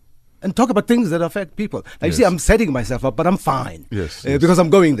 Yes. And talk about things that affect people. Now, you see, I'm setting myself up, but I'm fine. Yes. Because I'm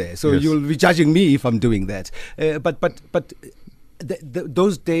going there. So you'll be judging me if I'm doing that. But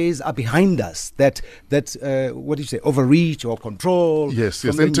those days are behind us. That what do you say? Overreach or control? Yes,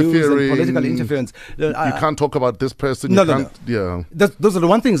 from interfering, political interference. You can't talk about this person. No. Yeah, those are the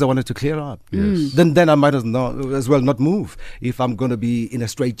one things I wanted to clear up. Yes. Then I might as well not move if I'm going to be in a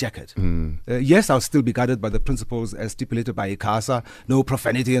straitjacket. Yes, I'll still be guided by the principles as stipulated by ICASA. No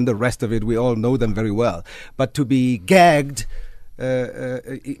profanity and the rest of it. We all know them very well. But to be gagged.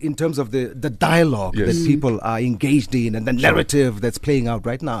 In terms of the dialogue that people are engaged in and the narrative that's playing out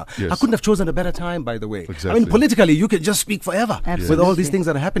right now. Yes. I couldn't have chosen a better time, by the way. Exactly. I mean, politically, you can just speak forever with all these things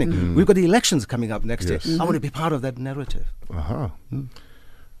that are happening. We've got the elections coming up next year. I want to be part of that narrative.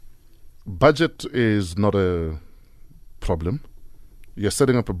 Budget is not a problem. You're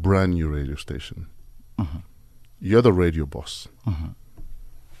setting up a brand new radio station. You're the radio boss.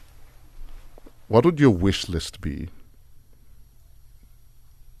 What would your wish list be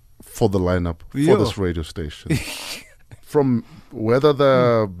for the lineup for this radio station? From whether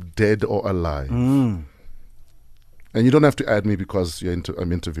they're dead or alive. And you don't have to add me because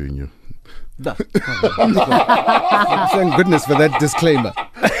I'm interviewing you. Thank goodness for that disclaimer.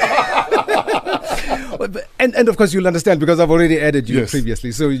 And of course you'll understand because I've already added you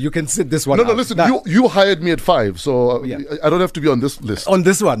previously, so you can sit this one out. No, listen, you hired me at 5, so I don't have to be on this list. On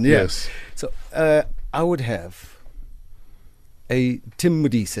this one, yes. So I would have a Tim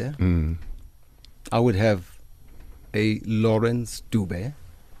Modise. I would have a Lawrence Dube.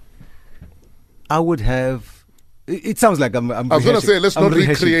 I would have... It sounds like I'm I was going to say, let's not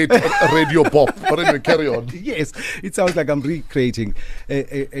recreate a radio pop, but anyway, carry on. Yes, it sounds like I'm recreating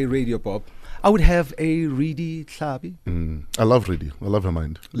a radio pop. I would have a Reedy Tlabi. I love Reedy. I love her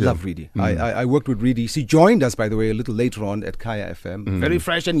mind. Love Reedy. I worked with Reedy. She joined us, by the way, a little later on at Kaya FM. Very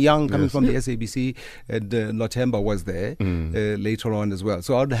fresh and young, coming from the SABC. And Notemba was there later on as well.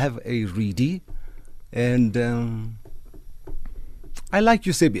 So I would have a Reedy. And I like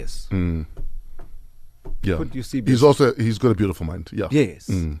Eusebius. Yeah. Put Eusebius. He's got a beautiful mind. Yeah. Yes.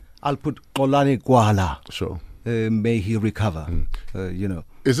 I'll put Kolane Kwala. Sure. May he recover.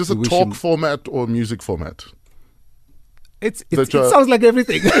 Is this a talk format or music format? It sounds like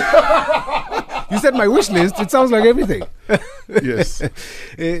everything. You said my wish list. It sounds like everything. Yes.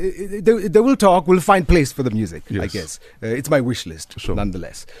 They will talk. We'll find place for the music, I guess. It's my wish list,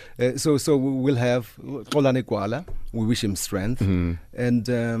 nonetheless. So we'll have Kolane Kwala. We wish him strength.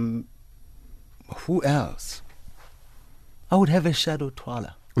 And who else? I would have a Shadow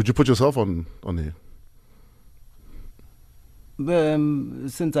Twala. Would you put yourself on here?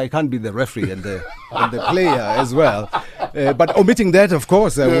 Since I can't be the referee and the player as well, but omitting that, of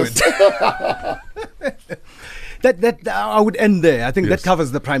course, I would. That I would end there. I think that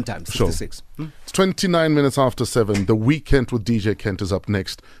covers the prime time, 6 to 6. It's 29 minutes after 7. The Weekend with DJ Kent is up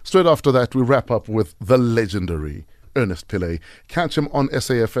next. Straight after that, we wrap up with the legendary Ernest Pillay. Catch him on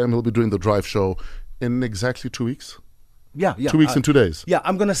SAFM. He'll be doing the drive show in exactly 2 weeks. Yeah. 2 weeks and 2 days. Yeah,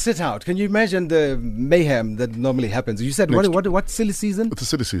 I'm going to sit out. Can you imagine the mayhem that normally happens? You said, what silly season? It's a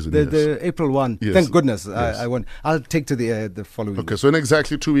silly season, The April one. Yes. Thank goodness. Yes. I won. I'll take to the following week. Okay, so in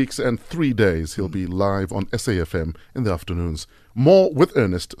exactly 2 weeks and 3 days, he'll be live on SAFM in the afternoons. More with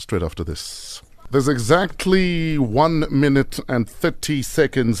Ernest straight after this. There's exactly 1 minute and 30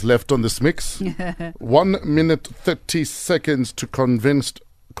 seconds left on this mix. 1 minute 30 seconds to convince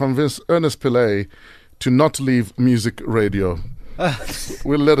Ernest Pillay to not leave music radio.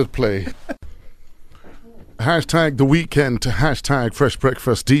 We'll let it play. Hashtag the weekend, hashtag Fresh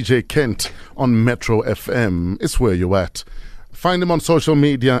Breakfast, DJ Kent on Metro FM. It's where you're at. Find him on social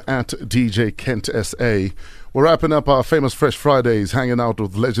media at DJ Kent SA. We're wrapping up our Famous Fresh Fridays, hanging out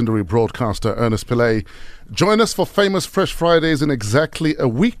with legendary broadcaster Ernest Pillay. Join us for Famous Fresh Fridays in exactly a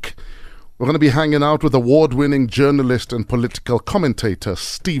week. We're going to be hanging out with award-winning journalist and political commentator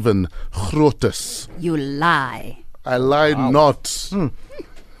Stephen Grootes. You lie. I lie not.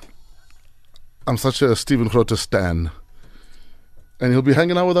 I'm such a Stephen Grootes stan. And he'll be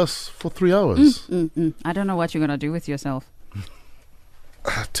hanging out with us for 3 hours. I don't know what you're going to do with yourself.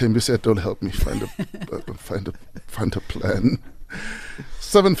 Timby said, don't help me find a plan.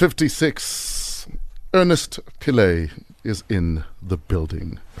 7:56. Ernest Pillay is in the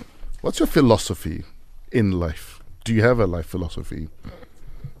building. What's your philosophy in life? Do you have a life philosophy?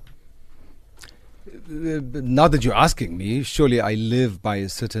 Now that you're asking me, surely I live by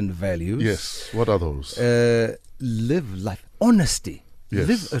certain values. Yes. What are those? Live life. Honesty. Yes.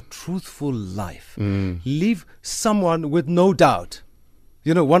 Live a truthful life. Leave someone with no doubt.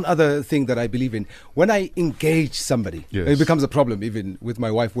 You know, one other thing that I believe in, when I engage somebody, it becomes a problem even with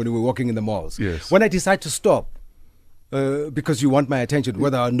my wife when we're walking in the malls. Yes. When I decide to stop, because you want my attention,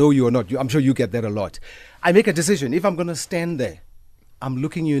 whether I know you or not, I'm sure you get that a lot. I make a decision. If I'm going to stand there I'm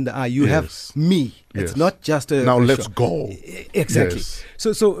looking you in the eye. You have me. It's not just a... Now a let's show. go. Exactly. Yes.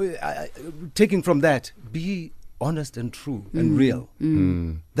 So taking from that, be honest and true and real.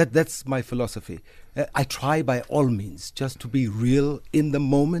 That's my philosophy. I try by all means just to be real in the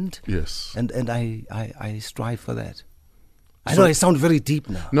moment. Yes. And I strive for that. I know I sound very deep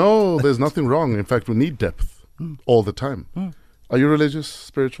now. No, there's nothing wrong. In fact, we need depth all the time. Are you religious,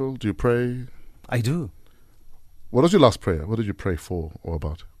 spiritual? Do you pray? I do. What was your last prayer? What did you pray for or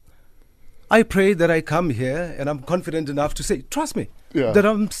about? I pray that I come here and I'm confident enough to say, trust me, that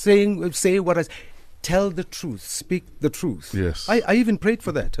I'm say what I tell the truth, speak the truth. Yes. I even prayed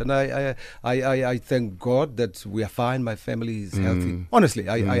for that, and I thank God that we are fine. My family is healthy. Honestly,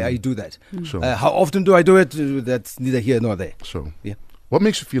 I do that. Sure. How often do I do it? That's neither here nor there. Sure. Yeah. What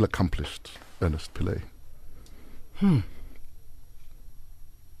makes you feel accomplished, Ernest Pillay?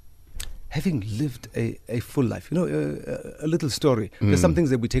 Having lived a full life, a little story. There's some things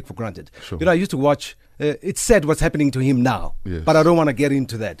that we take for granted. Sure. I used to watch, it's sad what's happening to him now, but I don't want to get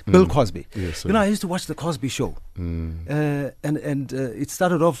into that. Bill Cosby. Yes, I used to watch The Cosby Show. And it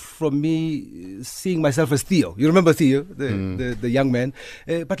started off from me seeing myself as Theo. You remember Theo, the young man?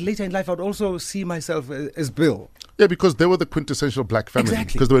 But later in life, I would also see myself as Bill. Yeah, because they were the quintessential black family.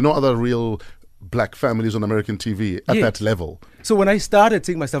 Exactly. Because there were no other real black families on American TV at that level. So when I started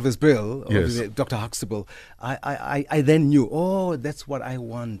seeing myself as Bill, or Yes. Dr. Huxtable, I then knew, that's what I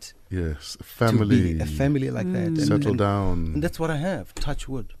want. Yes, a family. To be a family like that. Settle down. And that's what I have. Touch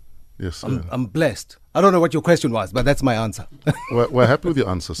wood. Yes, sir. I'm blessed. I don't know what your question was, but that's my answer. We're happy with your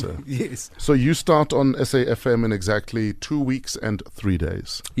answer, sir. Yes. So you start on SAFM in exactly 2 weeks and 3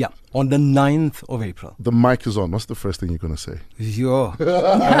 days. Yeah, on the 9th of April. The mic is on. What's the first thing you're going to say? Yo.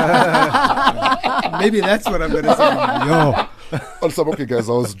 Maybe that's what I'm going to say. Yo. Okay, guys,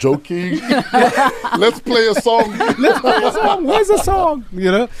 I was joking. Let's play a song. Where's the song?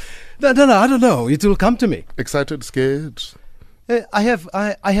 No, I don't know. It will come to me. Excited, scared? I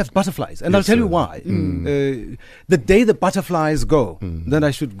have butterflies, and Yes, I'll tell you sir. why. The day the butterflies go, then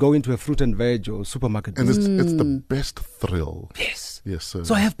I should go into a fruit and veg or supermarket. And it's the best thrill. Yes. Yes, sir.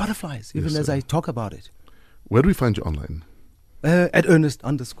 So I have butterflies, even Yes, as sir. I talk about it. Where do we find you online? At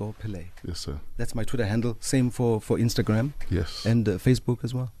Ernest_Pillay. Yes, sir. That's my Twitter handle. Same for Instagram Yes. and Facebook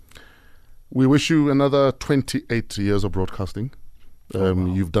as well. We wish you another 28 years of broadcasting.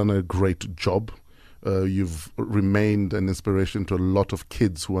 You've done a great job. You've remained an inspiration to a lot of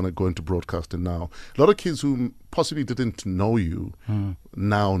kids who want to go into broadcasting now. A lot of kids who possibly didn't know you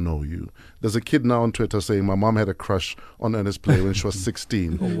now know you. There's a kid now on Twitter saying, my mom had a crush on Ernest Pillay when she was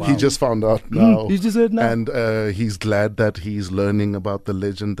 16. Wow. He just found out now. He just heard now. And he's glad that he's learning about the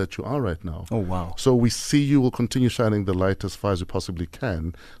legend that you are right now. Oh, wow. So we see you will continue shining the light as far as you possibly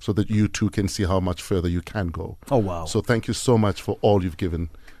can so that you too can see how much further you can go. Oh, wow. So thank you so much for all you've given.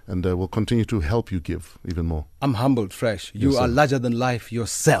 And we'll continue to help you give even more. I'm humbled, Fresh. You Yes, are sir. larger than life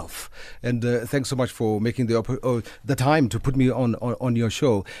yourself. And thanks so much for making the time to put me on your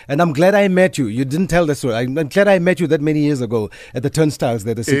show. And I'm glad I met you. You didn't tell the story. I'm glad I met you that many years ago at the turnstiles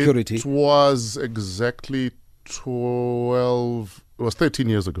there, the security. It was exactly 12... It was 13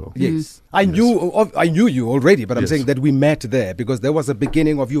 years ago. Yes. I knew you already, but I'm Yes. saying that we met there because there was a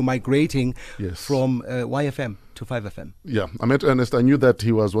beginning of you migrating Yes. from YFM to 5FM. Yeah, I met Ernest. I knew that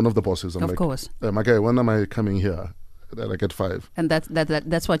he was one of the bosses. I'm Of like, course. my guy, when am I coming here? Like at 5. And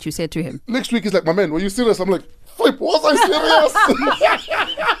that's what you said to him. Next week, he's like, my man, were you serious? I'm like, flip, was I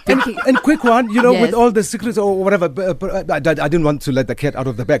serious? And quick one, Yes. with all the secrets or whatever, but I didn't want to let the cat out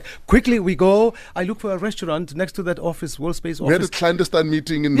of the bag. Quickly, we go. I look for a restaurant next to that office, Worldspace We had a office. clandestine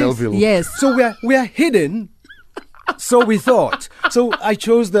meeting in Melville. Yes. So we are hidden. So we thought. So I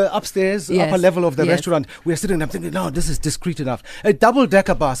chose the upstairs, Yes. upper level of the Yes. restaurant. We are sitting there. I'm thinking, no, this is discreet enough. A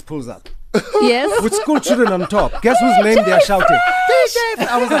double-decker bus pulls up Yes. with school children on top. Guess whose name they are shouting? DJ.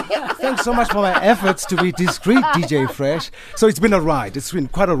 I was like, thanks so much for my efforts to be discreet, DJ Fresh. So it's been a ride. It's been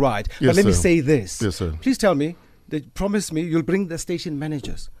quite a ride. Yes, but let me sir. say this. Yes, sir. Please tell me. They promise me you'll bring the station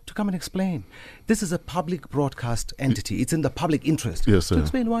managers to come and explain. This is a public broadcast entity. It's in the public interest. Yes, To sir.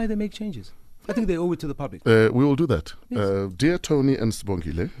 explain why they make changes. I think they owe it to the public. We will do that. Yes. Dear Tony and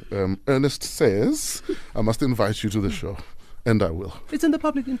Sibongile, Ernest says I must invite you to the show. And I will. It's in the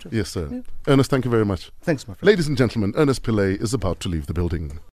public interest. Yes, sir. Yeah. Ernest, thank you very much. Thanks, my friend. Ladies and gentlemen, Ernest Pillay is about to leave the building.